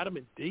over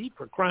vitamin D,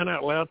 for crying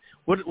out loud.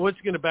 What's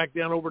he going to back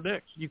down over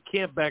next? You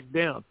can't back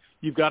down.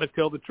 You've got to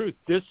tell the truth.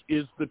 This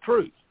is the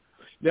truth.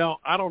 Now,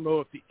 I don't know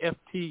if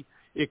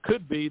it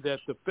could be that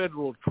the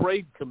Federal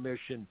Trade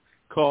Commission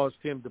caused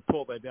him to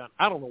pull that down.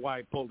 I don't know why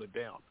he pulled it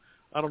down.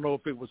 I don't know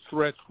if it was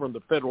threats from the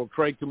Federal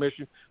Trade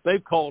Commission.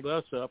 They've called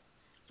us up.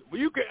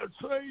 Well, you can't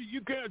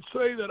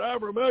say that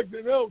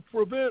ivermectin helps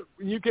prevent,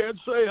 and you can't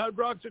say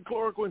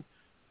hydroxychloroquine.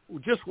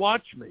 Well, just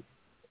watch me.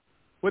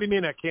 What do you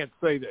mean I can't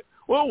say that?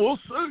 Well, we'll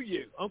sue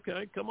you.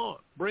 Okay, come on,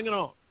 bring it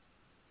on.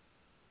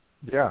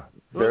 Yeah,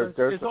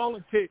 it's all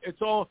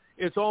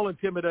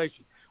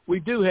intimidation. We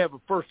do have a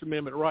First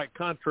Amendment right,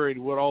 contrary to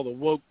what all the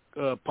woke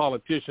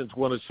politicians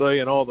want to say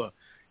and all the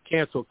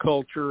cancel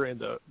culture and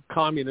the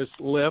communist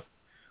left,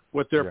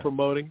 what they're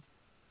promoting.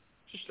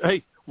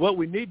 Hey, what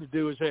we need to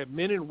do is have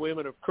men and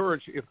women of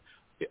courage. If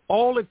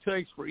all it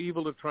takes for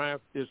evil to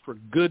triumph is for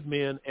good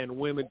men and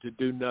women to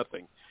do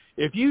nothing.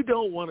 If you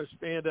don't want to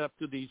stand up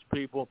to these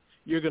people,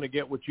 you're going to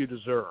get what you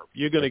deserve.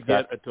 You're going to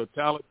get a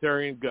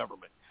totalitarian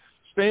government.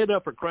 Stand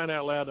up for crying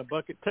out loud in a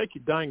bucket. Take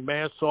your dang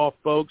masks off,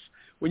 folks.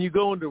 When you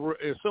go into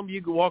some of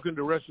you go walk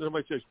into a restaurant,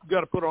 somebody says, you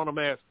got to put on a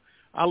mask.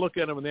 I look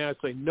at them and I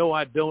say, no,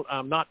 I don't.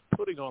 I'm not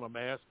putting on a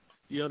mask.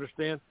 Do you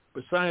understand?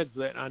 Besides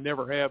that, I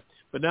never have.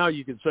 But now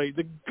you can say,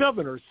 the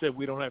governor said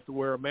we don't have to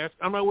wear a mask.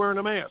 I'm not wearing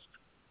a mask.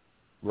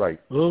 Right.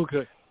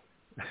 Okay.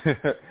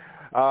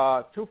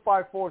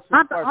 254-654.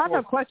 I have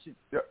a question.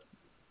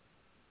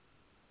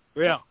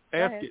 Yeah,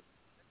 ask it.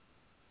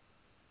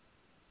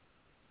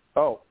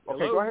 Oh,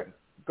 okay. Hello?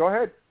 Go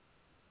ahead.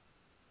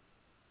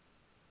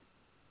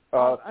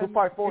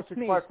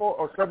 254-654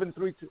 or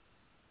 732.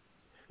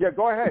 Yeah,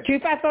 go ahead.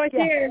 254 is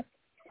here.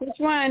 Which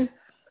one?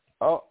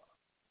 Oh,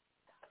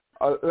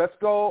 let's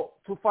go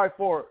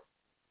 254.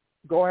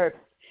 Go ahead.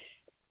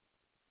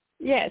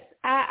 Yes,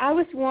 I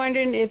was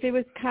wondering if it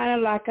was kind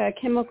of like a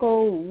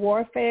chemical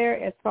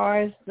warfare as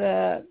far as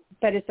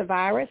but it's a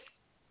virus.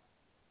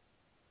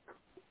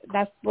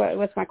 That's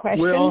what's my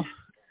question. Well,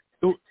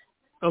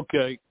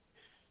 okay.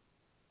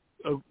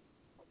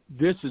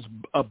 This is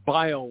a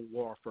bioterror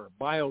warfare.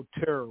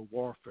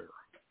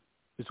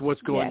 Is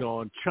what's going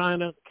on.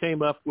 China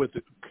came up with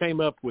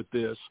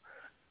this.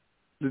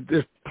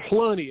 There's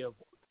plenty of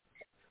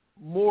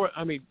more.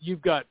 I mean,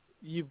 you've got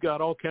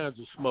all kinds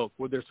of smoke.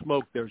 Where there's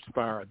smoke, there's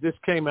fire. This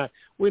came out.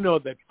 We know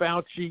that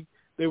Fauci.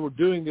 They were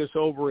doing this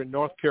over in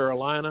North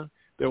Carolina.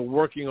 They were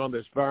working on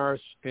this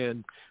virus,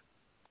 and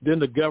then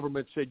the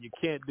government said you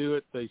can't do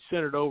it. They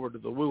sent it over to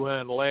the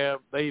Wuhan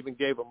lab. They even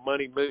gave them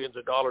money. Millions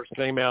of dollars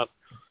came out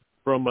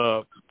from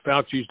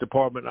Fauci's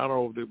department. I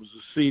don't know if it was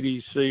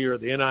the CDC or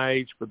the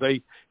NIH, but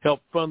they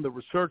helped fund the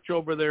research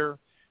over there,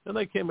 and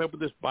they came up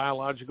with this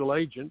biological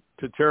agent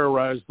to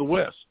terrorize the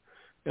West.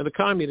 And the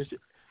communists,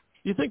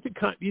 you think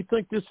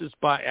this is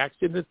by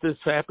accident this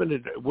happened?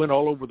 It went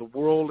all over the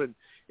world, and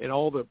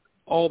all the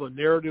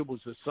narrative was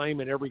the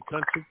same in every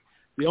country.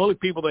 The only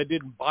people that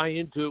didn't buy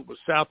into it was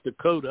South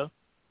Dakota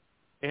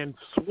and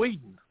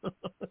Sweden.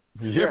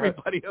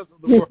 Everybody else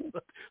in the world,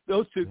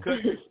 those two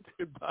countries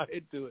didn't buy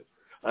into it.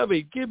 I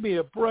mean, give me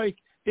a break.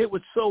 It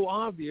was so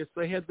obvious.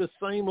 They had the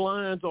same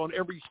lines on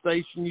every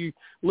station you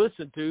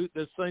listen to.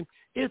 The same.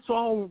 It's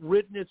all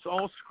written. It's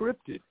all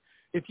scripted.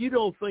 If you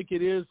don't think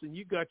it is, then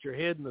you got your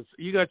head in the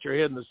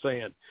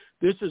sand.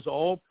 This is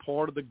all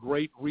part of the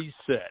Great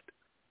Reset.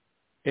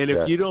 And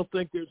if you don't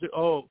think there's the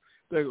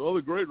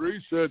Great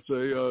Reset's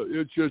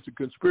it's just a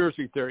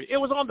conspiracy theory. It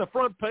was on the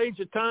front page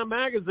of Time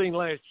magazine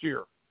last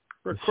year.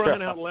 For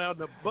crying out loud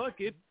in a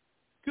bucket.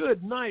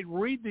 Good night.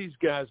 Read these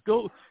guys.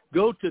 Go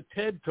to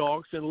TED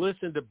Talks and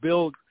listen to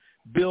Bill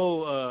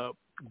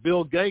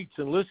Gates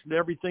and listen to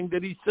everything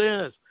that he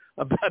says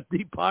about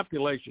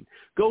depopulation.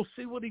 Go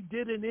see what he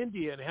did in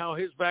India and how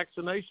his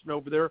vaccination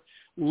over there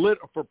lit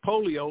for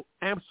polio.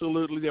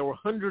 Absolutely, there were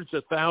hundreds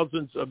of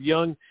thousands of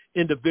young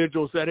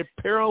individuals that had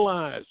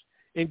paralyzed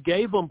and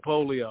gave them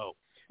polio,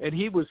 and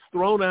he was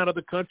thrown out of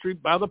the country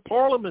by the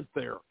parliament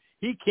there.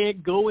 He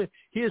can't go in.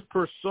 He is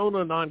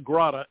persona non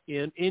grata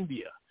in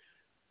India.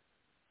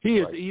 He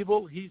is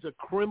evil. He's a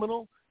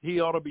criminal.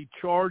 He ought to be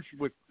charged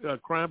with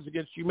crimes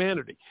against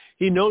humanity.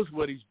 He knows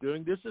what he's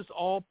doing. This is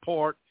all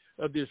part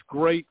of this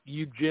great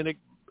eugenic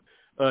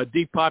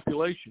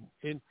depopulation.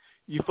 And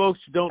you folks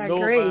don't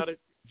know about it,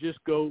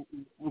 just go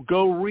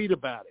read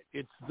about it.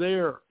 It's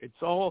there.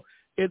 It's all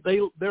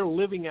they're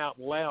living out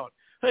loud.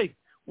 Hey,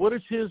 what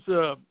is his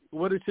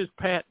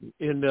patent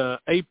in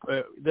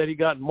April that he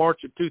got in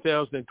March of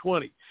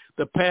 2020?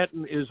 The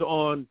patent is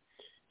on.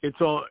 It's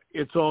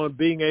on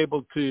being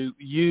able to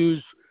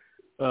use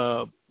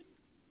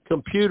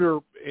computer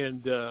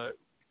and to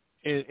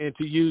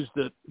use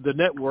the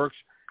networks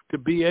to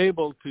be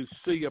able to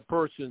see a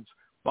person's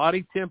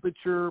body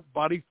temperature,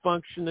 body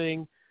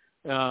functioning,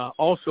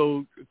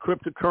 also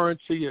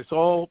cryptocurrency.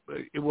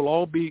 It will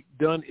all be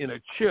done in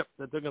a chip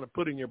that they're going to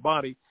put in your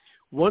body.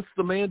 Once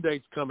the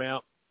mandates come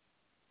out,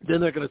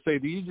 then they're going to say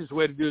the easiest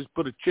way to do it is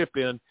put a chip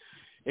in.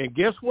 And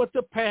guess what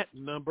the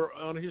patent number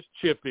on his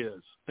chip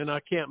is? And I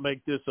can't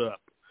make this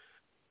up.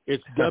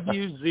 It's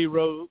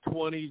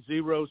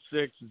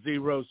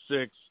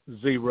W020606006.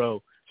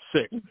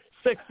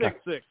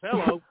 666.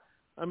 Hello.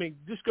 I mean,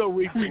 just go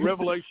read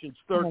Revelations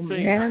 13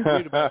 and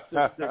read about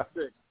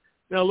 666.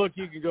 Now, look,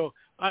 you can go,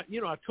 I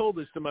told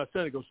this to my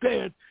son. He goes,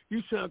 Dad,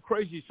 you sound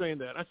crazy saying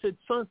that. I said,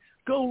 son,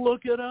 go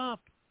look it up.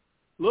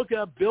 Look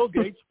up Bill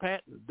Gates'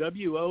 patent,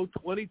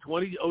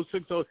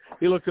 W0202060.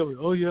 He looked over,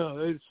 oh, yeah,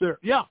 it's there.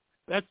 Yeah.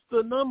 That's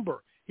the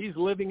number. He's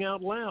living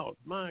out loud.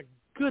 My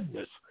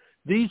goodness.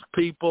 These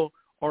people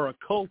are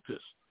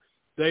occultists.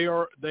 They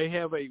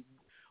have a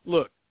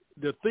look,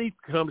 the thief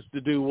comes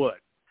to do what?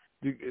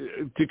 He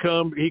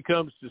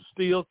comes to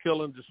steal,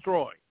 kill, and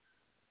destroy.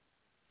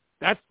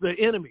 That's the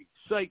enemy,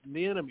 Satan,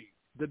 the enemy,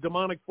 the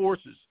demonic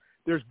forces.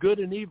 There's good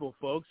and evil,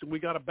 folks, and we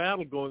got a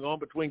battle going on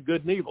between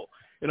good and evil.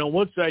 And on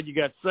one side you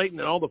got Satan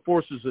and all the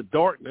forces of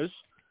darkness.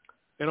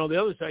 And on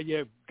the other side, you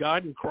have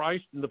God and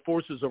Christ and the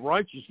forces of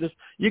righteousness.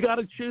 You got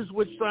to choose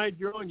which side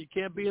you're on. You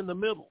can't be in the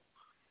middle.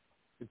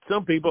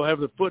 some people have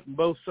the foot in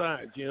both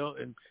sides, you know.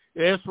 And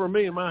as for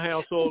me in my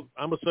household,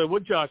 I'm going to say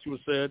what Joshua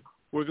said.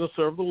 We're going to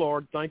serve the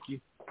Lord. Thank you.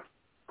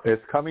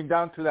 It's coming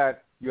down to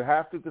that. You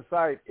have to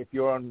decide if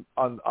you're on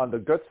the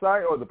good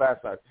side or the bad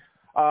side.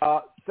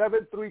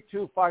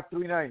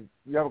 732-539.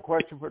 You have a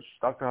question for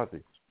Dr.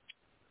 Hussey?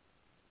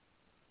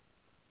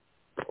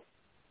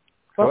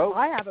 Well, Hello?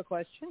 I have a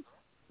question.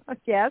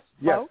 Yes.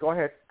 Yes, Hello? go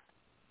ahead.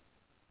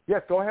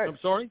 Yes, go ahead. I'm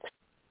sorry?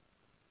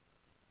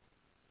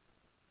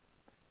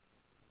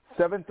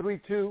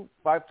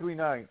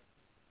 732-539.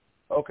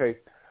 Okay,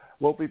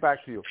 we'll be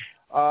back to you.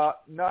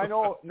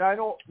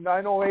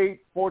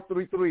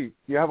 908-433.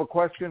 You have a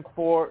question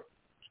for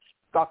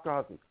Dr.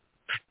 Hussey?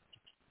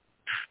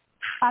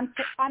 I'm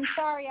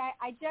sorry.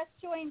 I just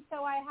joined,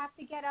 so I have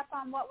to get up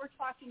on what we're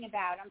talking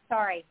about. I'm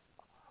sorry.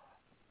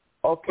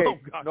 Okay,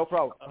 no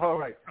problem. All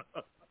right.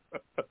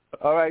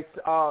 All right,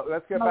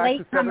 let's get back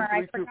to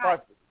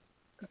 732-5.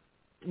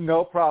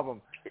 No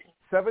problem.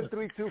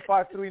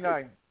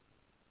 732-539.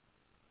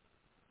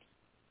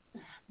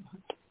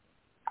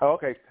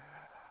 Okay.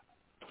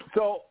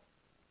 So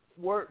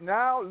we're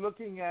now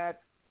looking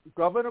at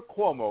Governor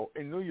Cuomo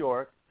in New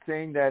York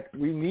saying that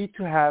we need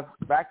to have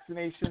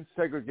vaccination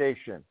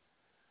segregation.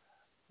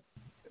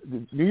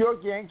 The New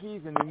York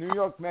Yankees and the New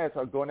York Mets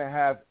are going to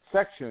have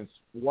sections,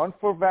 one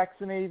for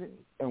vaccinated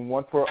and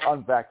one for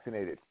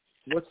unvaccinated.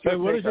 What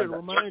does it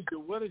remind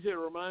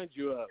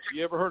you of?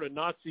 You ever heard of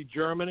Nazi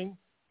Germany?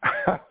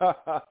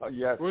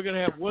 Yes. We're going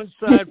to have one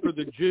side for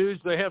the Jews.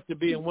 They have to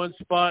be in one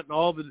spot, and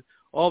all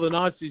the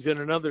Nazis in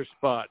another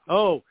spot.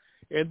 Oh,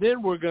 and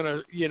then we're going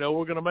to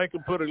make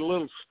them put a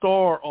little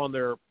star on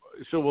there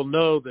so we'll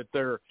know that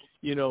they're,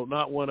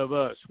 not one of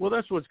us. Well,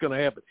 that's what's going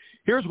to happen.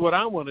 Here's what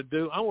I want to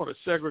do. I want to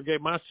segregate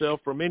myself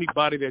from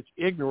anybody that's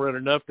ignorant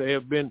enough to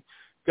have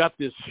got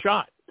this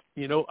shot.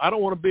 I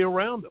don't want to be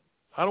around them.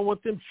 I don't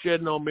want them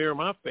shedding on me or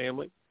my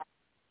family.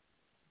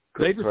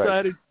 They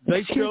decided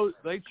they chose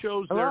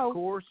their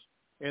course,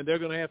 and they're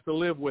going to have to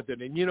live with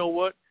it. And you know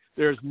what?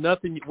 There's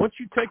nothing. Once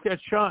you take that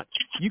shot,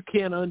 you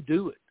can't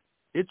undo it.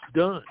 It's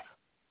done.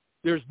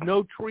 There's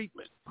no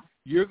treatment.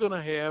 You're going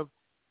to have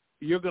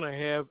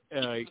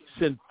a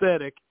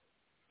synthetic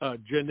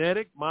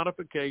genetic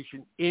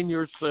modification in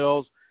your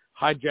cells,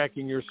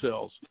 hijacking your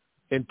cells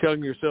and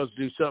telling your cells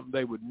to do something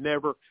they would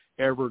never,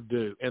 ever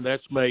do, and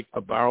that's make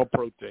a viral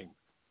protein.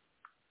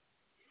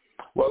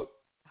 Well,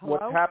 Hello?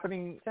 what's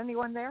happening? Is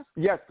anyone there?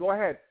 Yes, go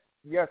ahead.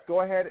 And,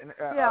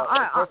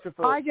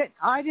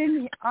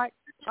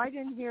 I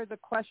didn't hear the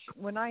question.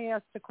 When I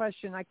asked the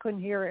question, I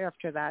couldn't hear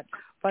after that.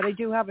 But I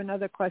do have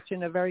another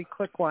question, a very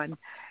quick one,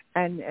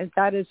 and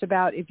that is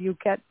about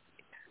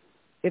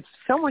if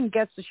someone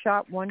gets a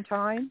shot one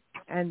time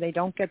and they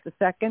don't get the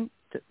second,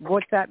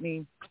 what's that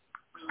mean?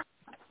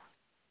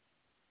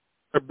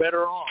 They're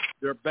better off.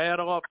 They're bad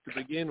off to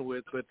begin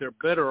with, but they're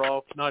better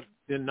off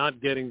than not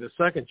getting the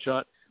second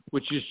shot,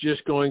 which is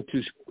just going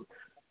to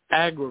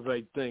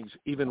aggravate things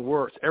even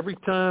worse. Every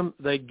time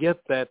they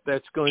get that,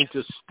 that's going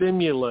to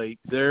stimulate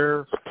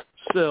their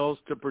cells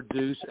to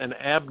produce an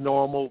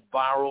abnormal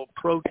viral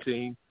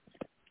protein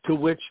to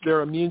which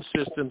their immune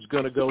system's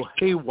going to go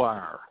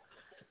haywire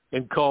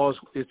and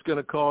it's going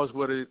to cause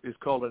what is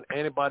called an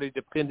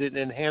antibody-dependent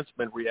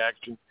enhancement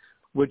reaction,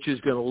 which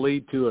is going to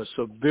lead to a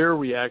severe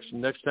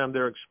reaction next time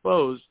they're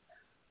exposed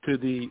to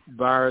the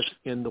virus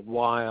in the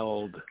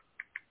wild.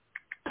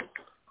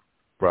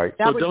 Right.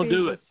 That so don't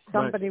do it.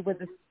 Somebody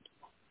with a.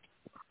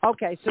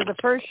 Okay, so the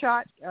first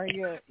shot, are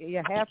you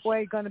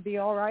halfway going to be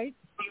all right?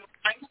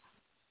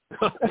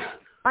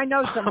 I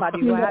know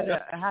somebody who had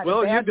a bad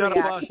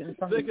reaction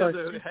from the first.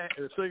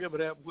 Think of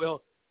it.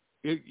 Well,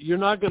 you're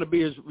going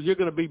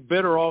to be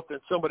better off than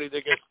somebody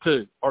that gets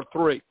 2 or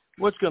 3.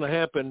 What's going to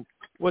happen?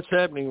 What's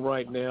happening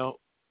right now?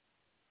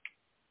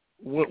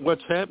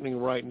 What's happening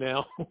right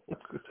now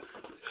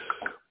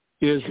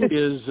is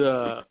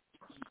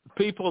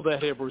people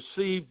that have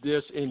received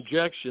this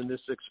injection, this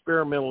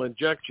experimental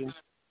injection,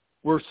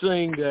 we're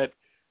seeing that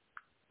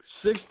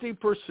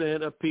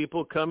 60% of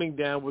people coming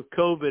down with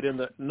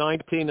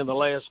COVID-19 in the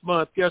last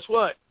month, guess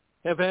what?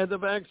 Have had the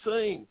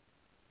vaccine,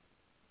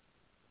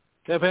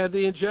 have had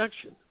the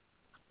injection.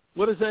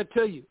 What does that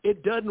tell you?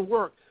 It doesn't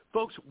work.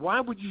 Folks, why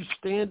would you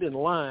stand in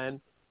line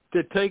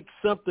to take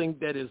something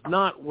that is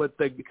not what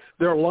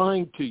they're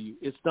lying to you?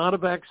 It's not a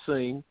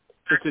vaccine.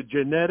 It's a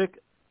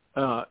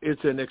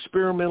it's an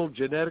experimental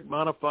genetic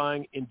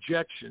modifying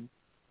injection.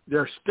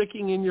 They're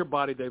sticking in your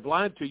body. They've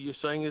lied to you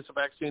saying it's a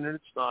vaccine and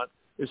it's not.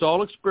 It's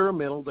all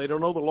experimental. They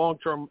don't know the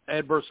long-term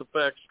adverse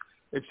effects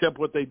except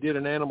what they did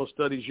in animal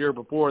studies year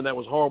before, and that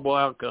was horrible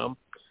outcome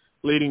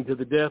leading to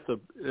the death of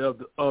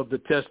the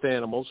test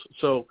animals.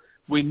 So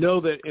we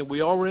know that, and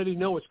we already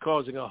know it's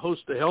causing a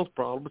host of health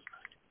problems.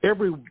 I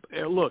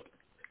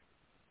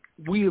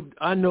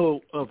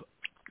know of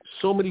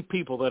so many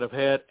people that have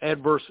had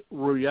adverse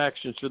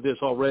reactions to this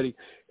already,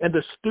 and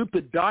the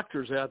stupid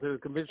doctors out there, the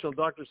conventional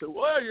doctors say,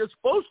 well, you're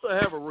supposed to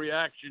have a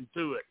reaction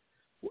to it.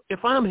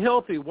 If I'm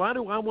healthy, why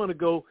do I want to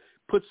go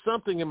put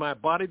something in my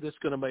body that's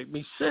going to make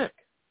me sick?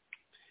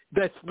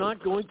 That's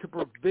not going to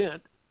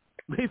prevent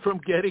me from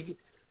getting.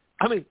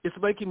 I mean, it's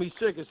making me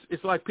sick.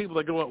 It's like people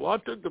that go, well, I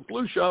took the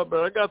flu shot,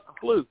 but I got the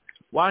flu.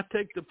 Why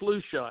take the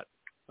flu shot?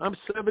 I'm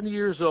 70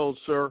 years old,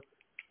 sir,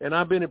 and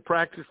I've been in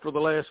practice for the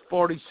last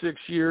 46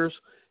 years,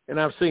 and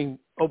I've seen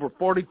over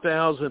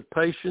 40,000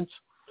 patients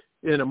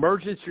in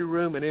emergency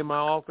room and in my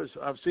office.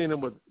 I've seen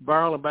them with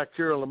viral and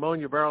bacterial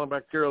pneumonia, viral and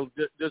bacterial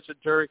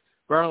dysentery,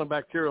 viral and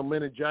bacterial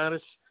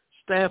meningitis,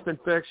 staph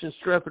infections,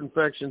 strep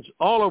infections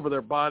all over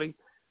their body,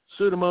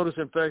 Pseudomonas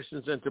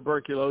infections, and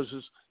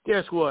tuberculosis.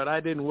 Guess what?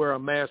 I didn't wear a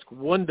mask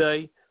one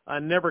day. I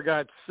never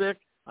got sick.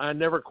 I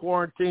never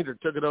quarantined or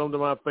took it home to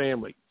my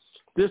family.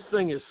 This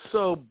thing is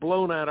so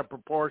blown out of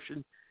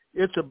proportion.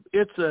 It's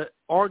a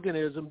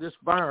organism, this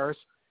virus.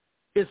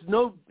 It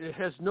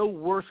has no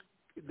worse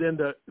than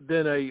a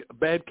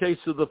bad case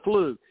of the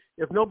flu.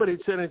 If nobody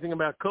had said anything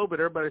about COVID,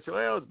 everybody would say,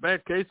 well, it's a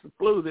bad case of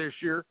flu this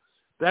year.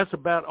 That's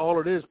about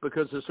all it is,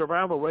 because the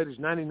survival rate is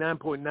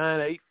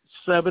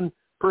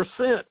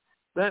 99.987%.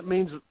 That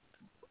means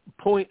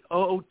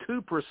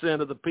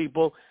 0.02% of the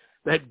people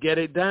that get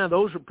it down.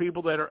 Those are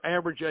people that are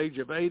average age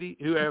of 80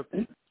 who have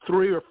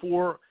 3 or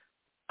 4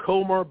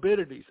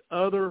 comorbidities,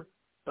 other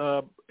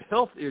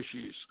health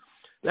issues.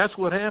 That's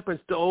what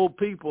happens to old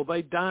people.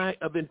 They die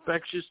of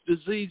infectious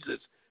diseases.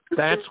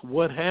 That's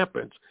what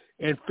happens.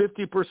 And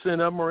 50% of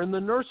them are in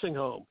the nursing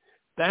home.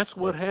 That's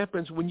what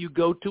happens when you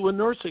go to a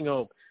nursing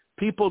home.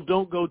 People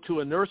don't go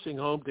to a nursing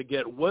home to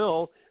get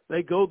well.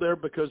 They go there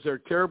because they're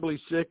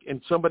terribly sick and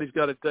somebody's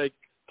got to take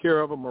care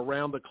of them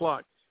around the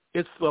clock.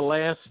 It's the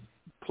last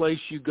place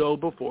you go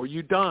before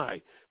you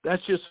die.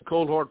 That's just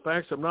cold hard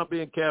facts. I'm not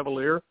being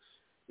cavalier.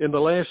 In the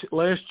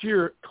last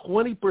year,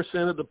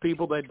 20% of the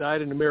people that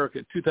died in America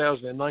in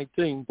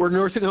 2019 were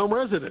nursing home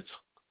residents.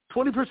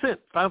 20%,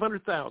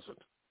 500,000.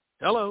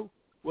 Hello,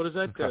 what does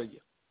that tell you?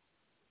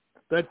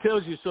 That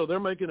tells you, so they're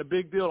making a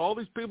big deal. All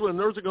these people in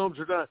nursing homes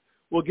are dying.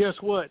 Well, guess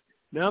what?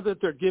 Now that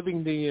they're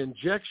giving the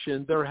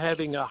injection, they're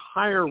having a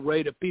higher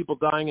rate of people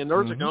dying in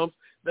nursing homes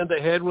than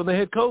they had when they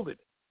had COVID.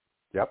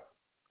 Yep.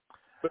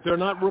 But they're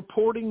not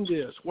reporting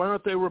this. Why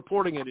aren't they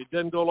reporting it? It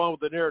doesn't go along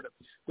with the narrative.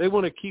 They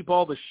want to keep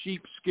all the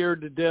sheep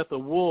scared to death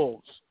of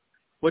wolves.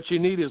 What you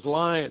need is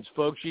lions,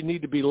 folks. You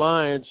need to be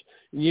lions,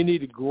 and you need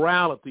to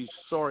growl at these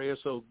sorry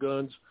SO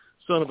guns,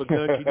 son of a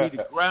gun. You need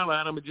to growl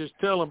at them and just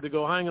tell them to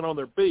go hanging on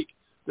their beak.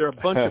 They're a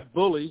bunch of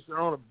bullies. They're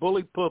on a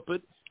bully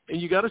puppet,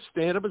 and you got to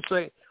stand up and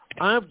say,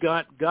 I've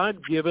got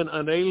God-given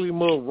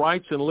unalienable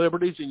rights and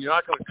liberties, and you're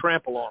not going to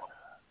trample on them.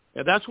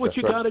 And that's what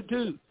you got to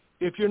do.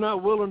 If you're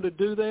not willing to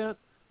do that,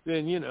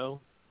 then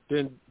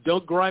then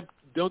don't gripe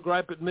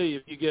at me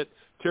if you get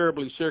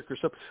terribly sick or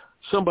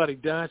somebody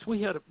dies.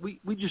 We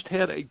just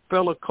had a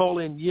fellow call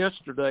in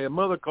yesterday, a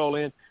mother call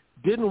in,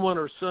 didn't want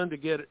her son to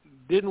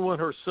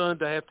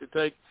have to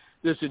take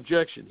this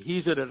injection.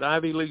 He's at an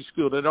Ivy League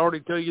school. Did I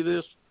already tell you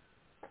this?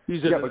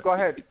 But go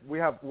ahead. We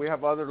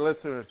have other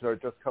listeners that are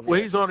just coming.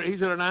 Well, he's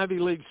at an Ivy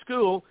League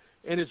school,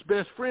 and his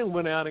best friend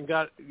went out and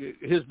got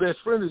his best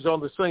friend who's on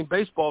the same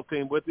baseball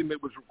team with him.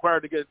 It was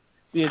required to get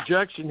the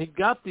injection. He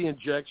got the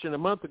injection a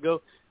month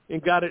ago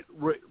and got it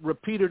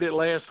repeated it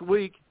last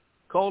week.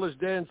 Called his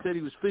dad and said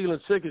he was feeling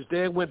sick. His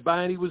dad went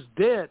by and he was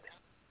dead.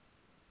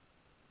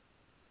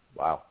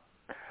 Wow.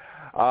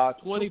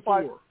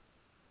 24.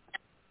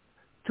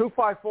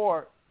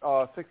 254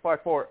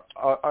 654.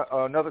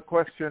 Another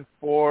question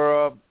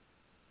for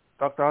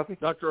Dr. Hotze?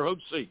 Dr.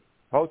 Hotze.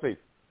 Hotze,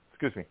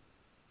 excuse me.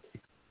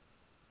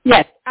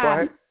 Yes. Go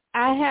ahead.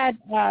 I had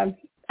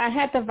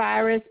the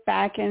virus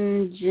back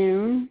in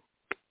June,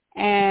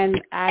 and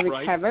I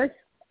recovered.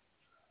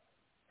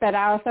 But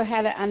I also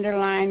had an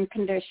underlying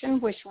condition,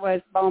 which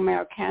was bone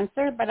marrow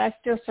cancer, but I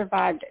still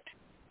survived it.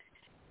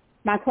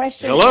 My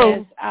question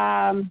is,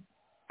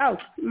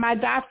 my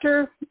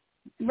doctor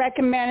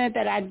recommended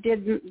that I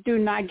do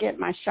not get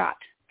my shot.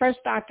 First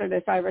doctor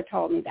that's ever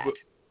told me that.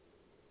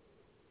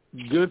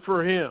 Good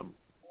for him.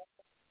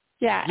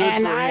 Yeah, Good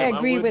and for I him.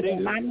 agree with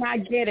him. I'm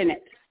not getting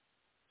it.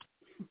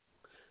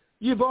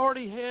 You've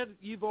already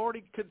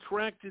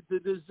contracted the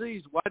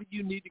disease. Why do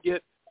you need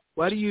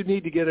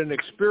to get an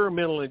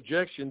experimental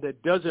injection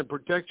that doesn't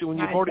protect you when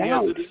you've already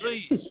had the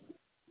disease?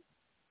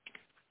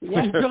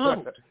 You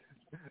don't.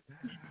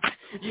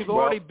 You've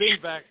already been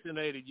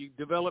vaccinated. You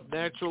developed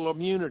natural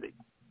immunity.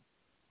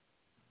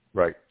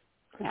 Right.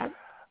 Yeah.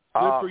 Good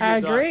for you, I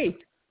agree.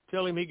 Doctor.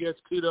 Tell him he gets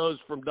kudos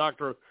from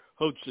Dr.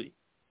 Hotze.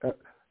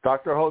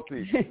 Dr.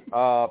 Hotze,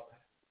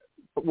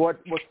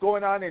 what's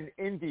going on in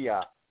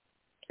India?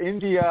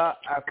 India,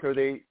 after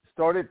they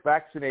started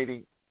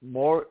vaccinating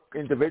more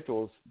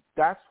individuals,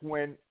 that's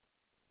when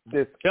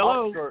this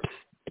Oscar...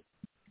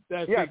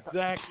 That's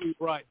exactly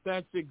right.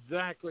 That's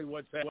exactly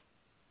what's happening.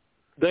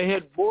 They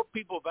had more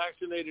people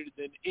vaccinated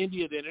than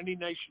India, than any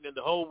nation in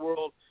the whole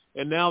world,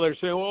 and now they're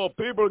saying, well,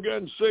 people are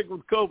getting sick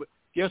with COVID.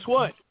 Guess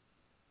what?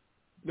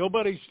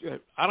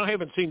 I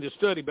haven't seen the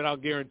study, but I'll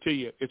guarantee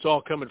you it's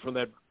all coming from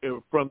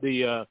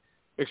the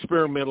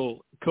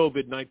experimental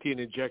COVID-19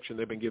 injection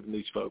they've been giving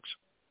these folks.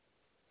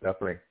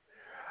 Definitely.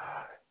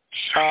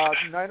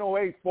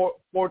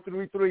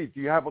 908-433, do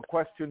you have a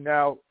question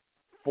now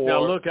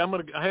Now, look,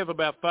 I have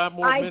about 5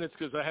 more minutes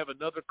because I have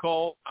another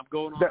call. I'm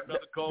going on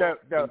another call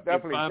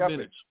definitely, in 5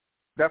 minutes.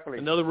 Definitely.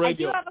 Another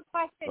radio. I do have a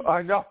question.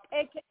 I know.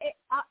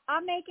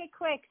 I'll make it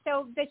quick.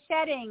 So the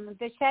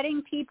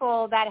shedding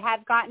people that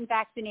have gotten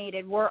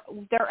vaccinated,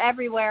 they're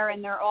everywhere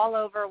and they're all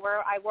over where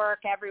I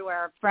work,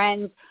 everywhere.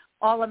 Friends,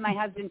 all of my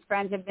husband's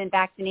friends have been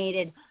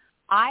vaccinated.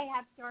 I'm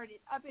going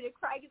to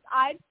cry because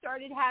I've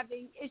started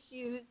having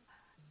issues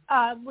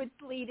with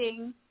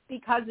bleeding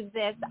because of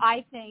this,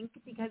 I think,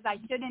 because I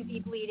shouldn't be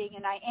bleeding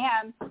and I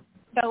am.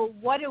 So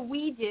what do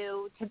we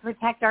do to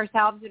protect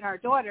ourselves and our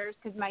daughters?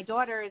 Because my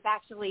daughter is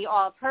actually,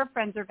 all of her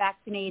friends are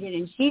vaccinated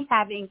and she's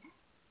having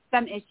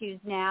some issues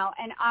now.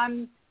 And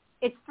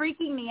it's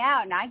freaking me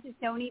out. And I just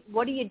don't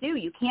what do?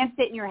 You can't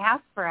sit in your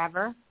house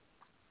forever.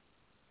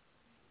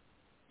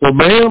 Well,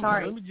 ma'am,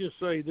 let me just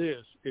say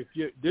this.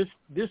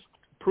 This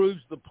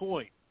proves the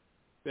point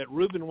that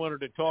Ruben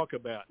wanted to talk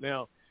about.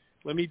 Now,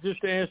 let me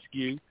just ask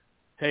you,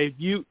 had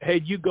you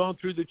gone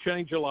through the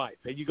change of life?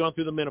 Had you gone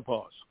through the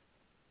menopause?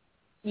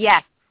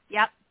 Yes.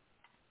 Yep.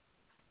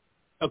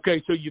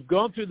 Okay, so you've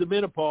gone through the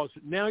menopause.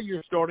 Now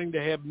you're starting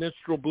to have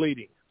menstrual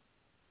bleeding.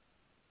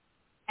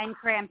 And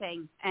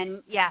cramping.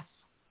 And yes.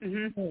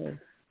 Mm-hmm.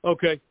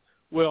 Okay.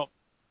 Well,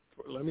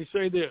 let me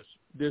say this.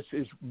 This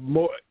is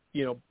more,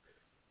 you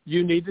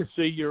need to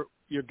see your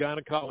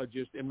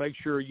gynecologist and make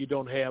sure you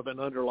don't have an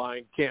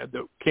underlying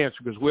cancer,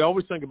 because we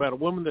always think about a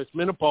woman that's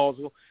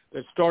menopausal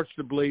that starts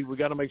to bleed. We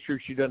got to make sure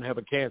she doesn't have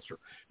a cancer.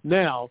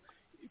 Now,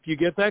 if you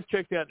get that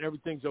checked out and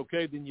everything's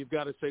okay, then you've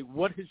got to say,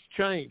 what has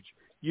changed?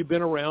 You've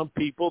been around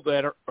people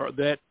that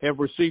have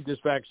received this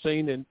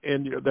vaccine and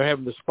they're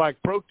having the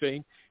spike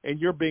protein, and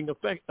you're being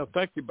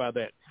affected by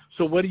that.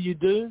 So what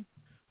do?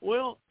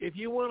 Well, if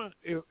you want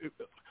to,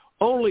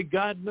 only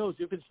God knows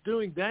if it's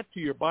doing that to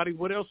your body.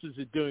 What else is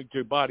it doing to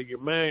your body, your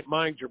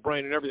mind, your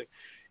brain, and everything?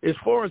 As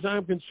far as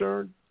I'm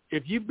concerned,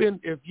 if you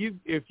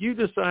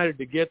decided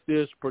to get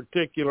this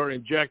particular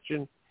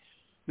injection,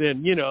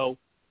 then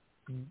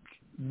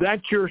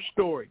that's your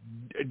story.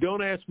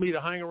 Don't ask me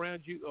to hang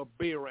around you or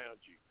be around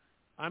you.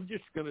 I'm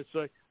just going to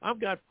say I've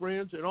got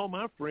friends, and all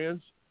my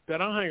friends that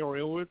I hang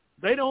around with,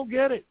 they don't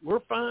get it.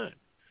 We're fine.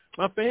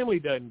 My family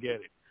doesn't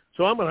get it.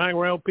 So I'm going to hang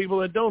around with people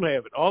that don't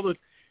have it.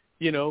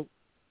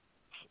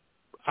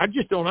 I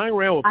just don't hang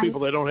around with people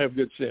that don't have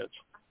good sense.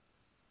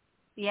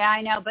 Yeah,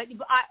 I know. But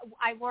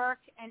I work,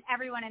 and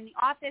everyone in the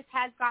office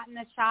has gotten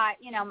the shot,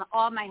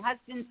 all my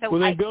husband. So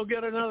then go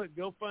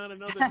find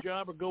another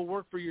job or go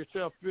work for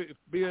yourself.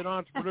 Be an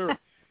entrepreneur.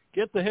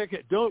 Get the heck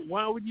out.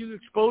 Why would you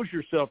expose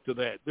yourself to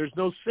that? There's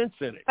no sense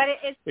in it. But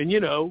is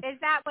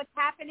that what's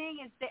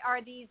happening?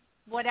 Are these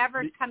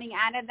whatever's coming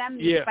out of them,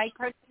 these spike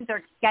proteins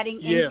are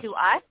getting into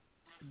us?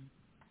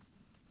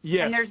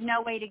 Yes. And there's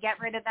no way to get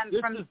rid of them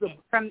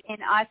from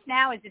in us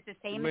now? Is it the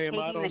same as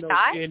taking the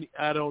shot?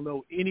 I don't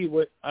know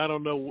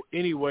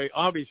any way.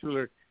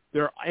 Obviously,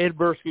 they're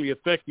adversely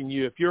affecting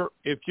you. If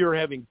you're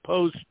having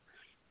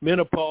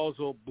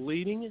post-menopausal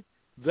bleeding,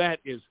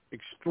 that is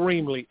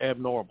extremely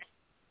abnormal.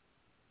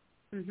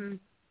 Mm-hmm.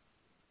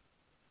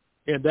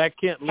 And that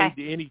can't lead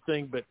to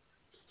anything but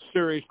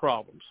serious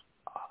problems.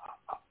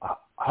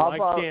 How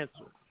about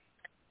cancer?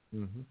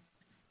 Mm-hmm.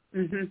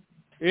 Mm-hmm.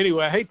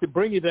 Anyway, I hate to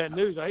bring you that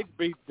news. I hate to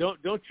be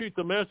don't shoot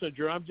the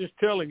messenger. I'm just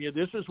telling you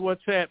this is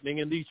what's happening.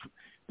 And these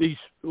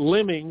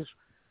lemmings,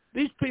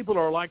 these people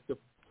are like the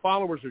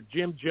followers of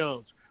Jim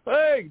Jones.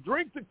 Hey,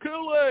 drink the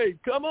Kool-Aid.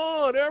 Come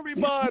on,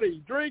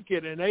 everybody, drink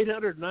it. And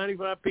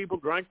 895 people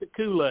drank the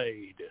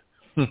Kool-Aid.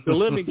 The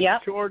lemmings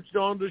charged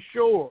on the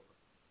shore.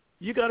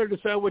 You got to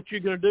decide what you're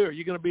going to do. Are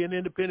you going to be an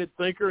independent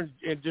thinker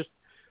and just,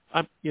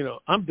 I'm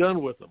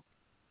done with them.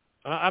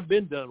 I've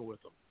been done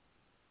with them.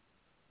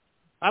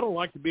 I don't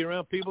like to be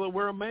around people that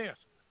wear a mask.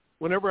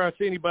 Whenever I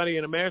see anybody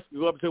in a mask, I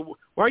go up and say,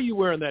 why are you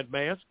wearing that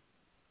mask?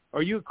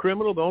 Are you a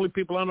criminal? The only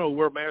people I know who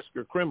wear masks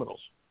are criminals.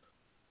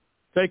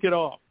 Take it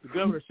off. The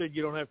governor said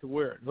you don't have to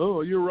wear it.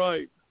 Oh, you're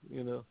right.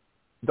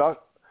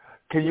 Doc,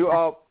 can you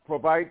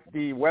provide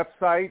the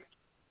website?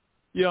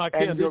 Yeah, I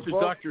can. This is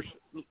Dr.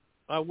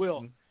 I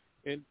will.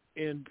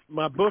 And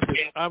my book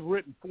I've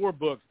written 4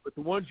 books, but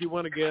the ones you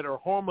want to get are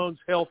Hormones,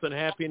 Health, and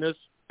Happiness,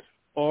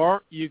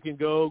 or you can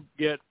go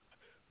do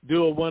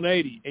a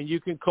 180, and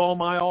you can call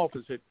my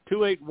office at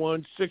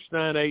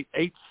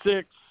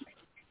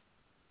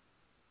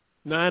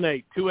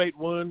 281-698-8698,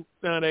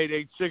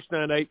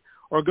 281-988-8698,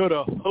 or go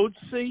to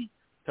Hotze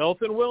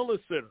Health and Wellness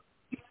Center.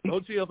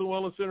 Hotze Health and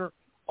Wellness Center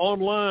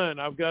online.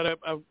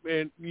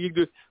 And you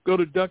can go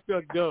to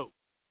DuckDuckGo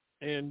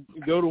and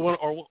go to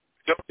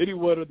any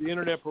one of the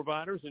internet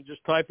providers and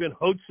just type in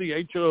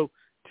Hotze,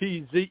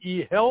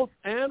 Hotze Health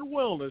and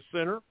Wellness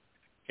Center.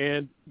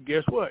 And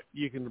guess what?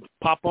 You can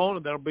pop on,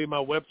 and that'll be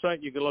my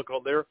website. You can look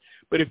on there.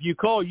 But if you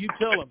call, you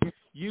tell them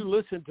you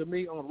listen to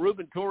me on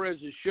Ruben Torres'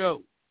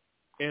 show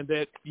and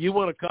that you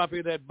want a copy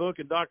of that book.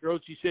 And Dr.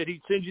 Hotze said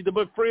he'd send you the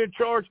book free of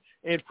charge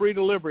and free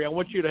delivery. I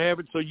want you to have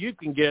it so you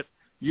can get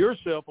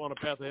yourself on a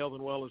path of health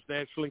and wellness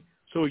naturally.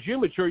 So as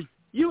you mature,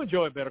 you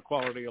enjoy a better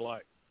quality of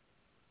life.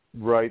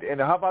 Right. And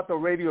how about the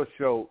radio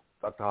show,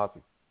 Dr. Hotze?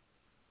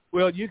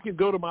 Well, you can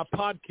go to my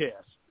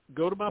podcast.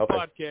 Go to my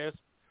podcast,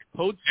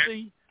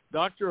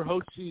 Dr.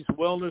 Hotze's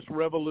Wellness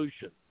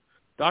Revolution.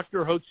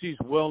 Dr. Hotze's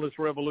Wellness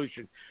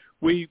Revolution.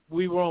 We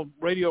were on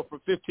radio for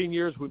 15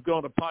 years. We've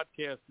gone to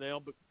podcast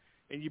now,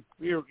 and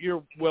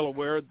you're well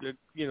aware that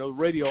the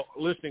radio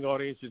listening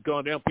audience has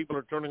gone down. People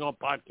are turning on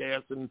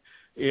podcasts and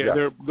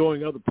they're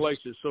going other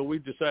places. So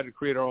we've decided to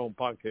create our own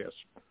podcast.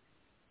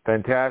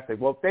 Fantastic.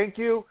 Well, thank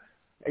you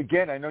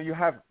again. I know you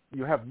have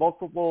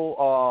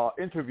multiple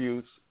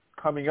interviews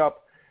coming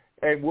up,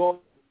 and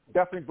we'll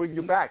definitely bring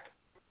you back.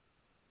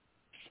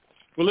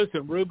 Well,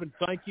 listen, Ruben,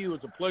 thank you.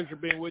 It was a pleasure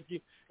being with you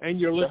and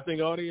your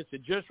listening audience.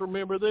 And just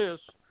remember this,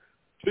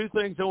 2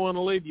 things I want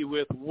to leave you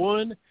with.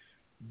 1,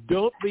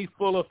 don't be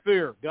full of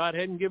fear. God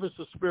hadn't given us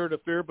a spirit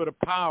of fear, but a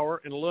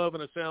power and love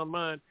and a sound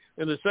mind.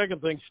 And the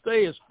second thing,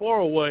 stay as far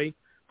away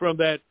from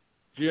that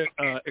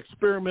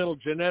experimental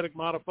genetic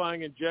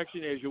modifying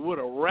injection as you would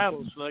a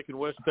rattlesnake in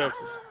West Texas.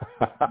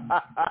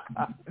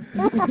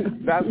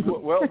 That's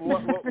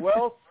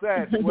well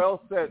said.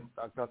 Well said,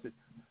 Dr.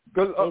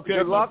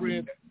 Good luck,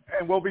 friend.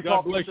 And we'll be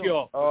talking soon. God bless you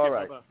all. All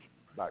right.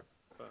 Bye.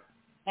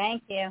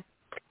 Thank you.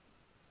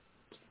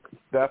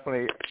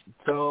 Definitely.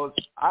 So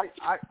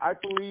I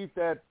believe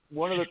that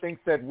one of the things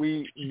that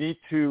we need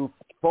to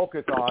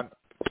focus on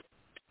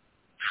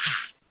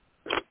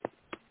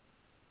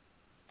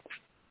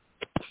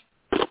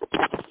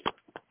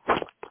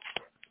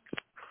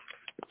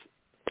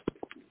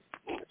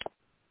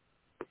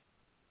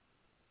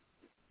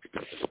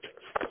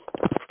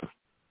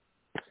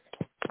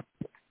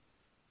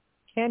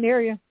Can't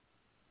hear you.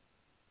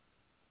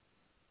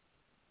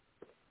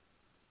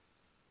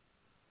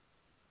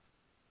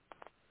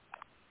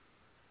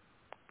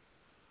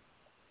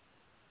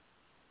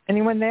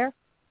 Anyone there?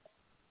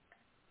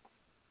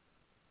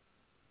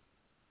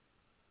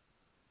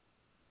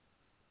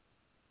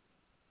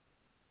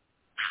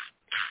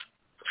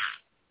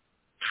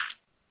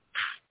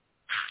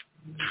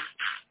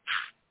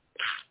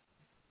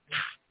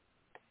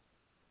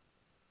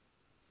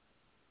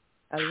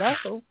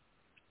 Hello?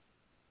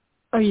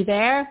 Are you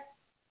there?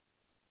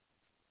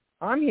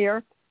 I'm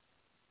here.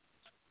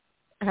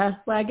 Well,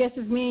 I guess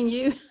it's me and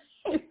you.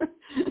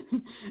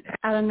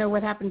 I don't know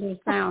what happened to the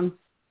sound.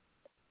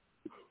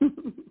 I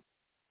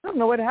don't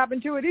know what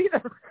happened to it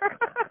either.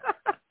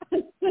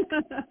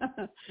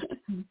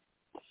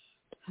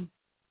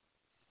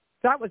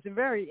 That was a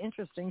very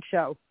interesting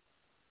show.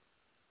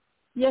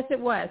 Yes, it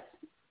was.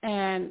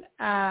 And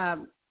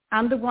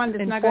I'm the one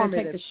that's not going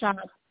to take the shot.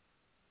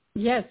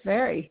 Yes,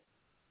 very.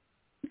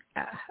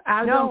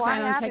 I don't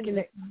plan on taking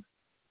it.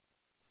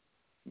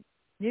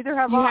 Neither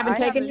have you I. Haven't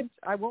taken it?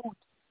 I won't.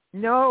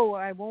 No,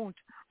 I won't.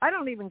 I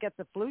don't even get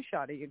the flu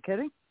shot. Are you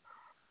kidding?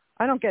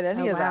 I don't get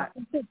any of that.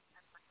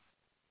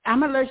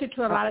 I'm allergic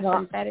to a lot of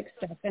synthetic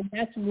stuff, and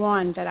that's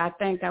one that I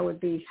think I would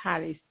be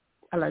highly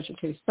allergic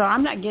to. So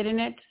I'm not getting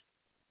it.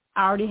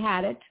 I already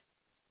had it,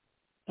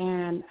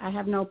 and I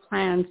have no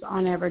plans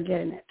on ever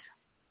getting it.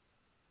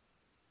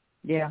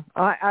 Yeah,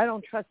 I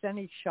don't trust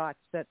any shots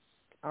that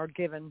are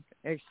given,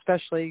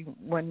 especially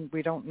when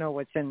we don't know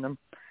what's in them.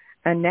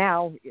 And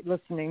now,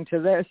 listening to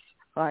this,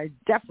 I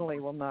definitely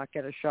will not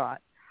get a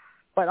shot.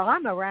 But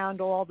I'm around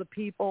all the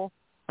people,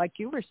 like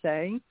you were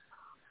saying,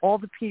 all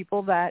the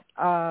people that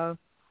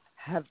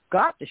have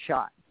got the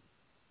shot.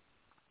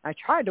 I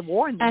tried to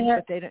warn them,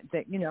 but they didn't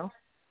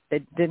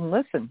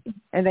listen,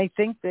 and they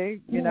think they're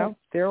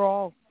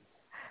all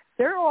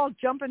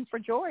jumping for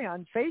joy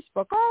on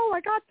Facebook. Oh,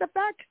 I got the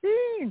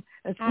vaccine.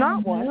 It's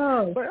not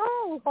one, but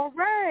oh,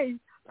 hooray!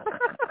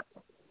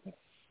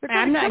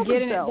 I'm not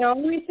getting it. The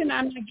only reason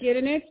I'm not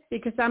getting it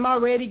because I'm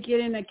already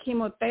getting a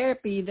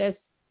chemotherapy that's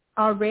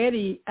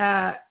already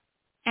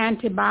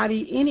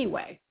antibody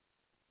anyway.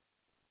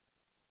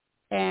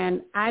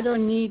 And I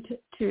don't need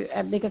to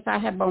because I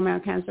have bone marrow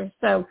cancer,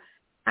 so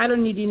I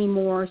don't need any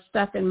more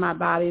stuff in my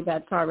body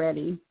that's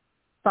already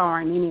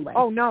foreign anyway.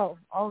 Oh, no.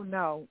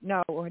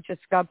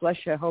 Just God bless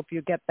you. I hope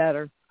you get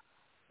better.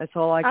 That's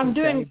all I can say. I'm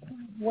doing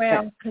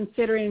well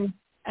considering,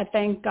 I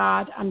thank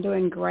God, I'm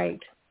doing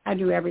great. I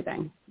do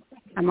everything.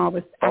 I'm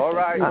always all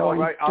right.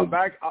 I'm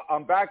back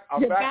on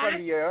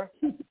the air.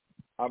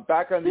 I'm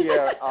back on the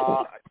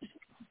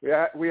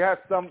air. We have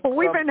some.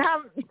 We've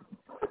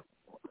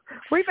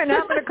been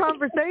having a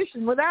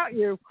conversation without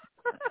you.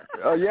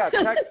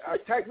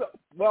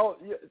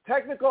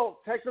 Technical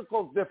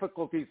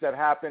difficulties that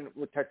happen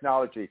with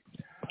technology.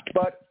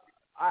 But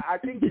I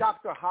think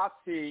Dr.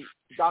 Hotze,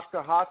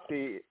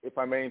 if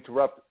I may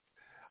interrupt,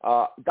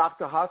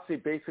 Dr.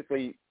 Hotze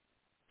basically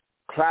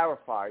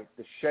clarified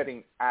the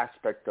shedding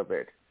aspect of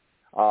it.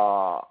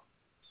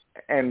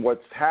 And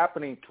what's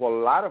happening to a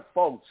lot of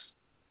folks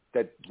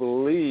that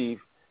believe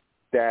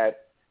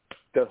that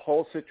the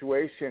whole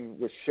situation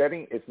with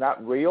shedding is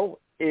not real.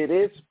 It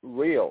is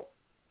real.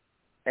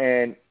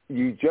 And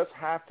you just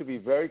have to be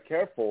very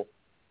careful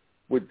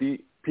with the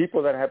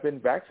people that have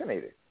been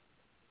vaccinated.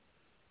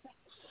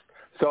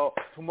 So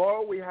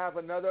tomorrow we have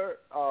another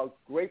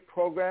great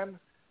program,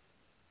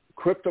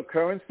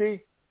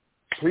 Cryptocurrency.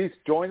 Please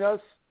join us.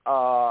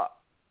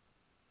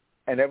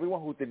 And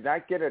everyone who did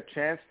not get a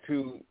chance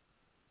to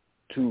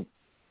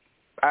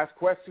ask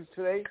questions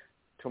today,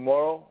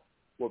 tomorrow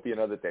will be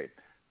another day.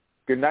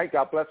 Good night.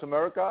 God bless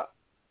America.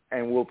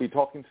 And we'll be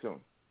talking soon.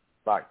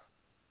 Bye.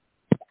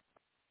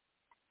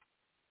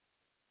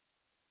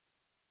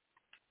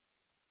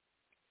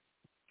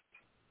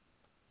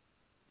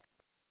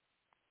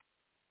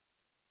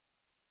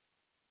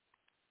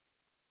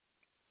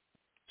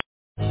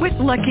 With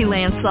Lucky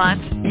Land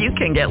Slots, you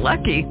can get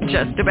lucky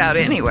just about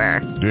anywhere.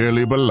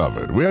 Dearly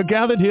beloved, we are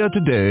gathered here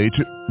today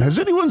to... Has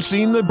anyone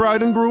seen the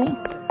bride and groom?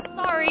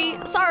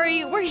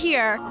 Sorry, we're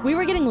here. We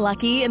were getting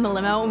lucky in the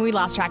limo and we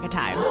lost track of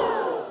time.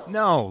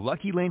 No,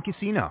 Lucky Land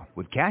Casino,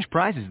 with cash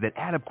prizes that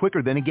add up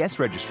quicker than a guest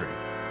registry.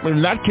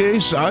 In that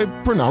case, I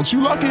pronounce you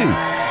lucky.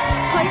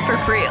 Play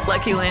for free at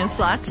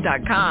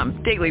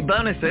LuckyLandSlots.com. Daily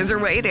bonuses are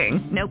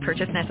waiting. No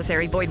purchase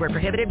necessary. Void where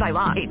prohibited by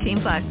law.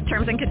 18+.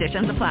 Terms and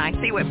conditions apply.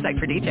 See website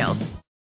for details.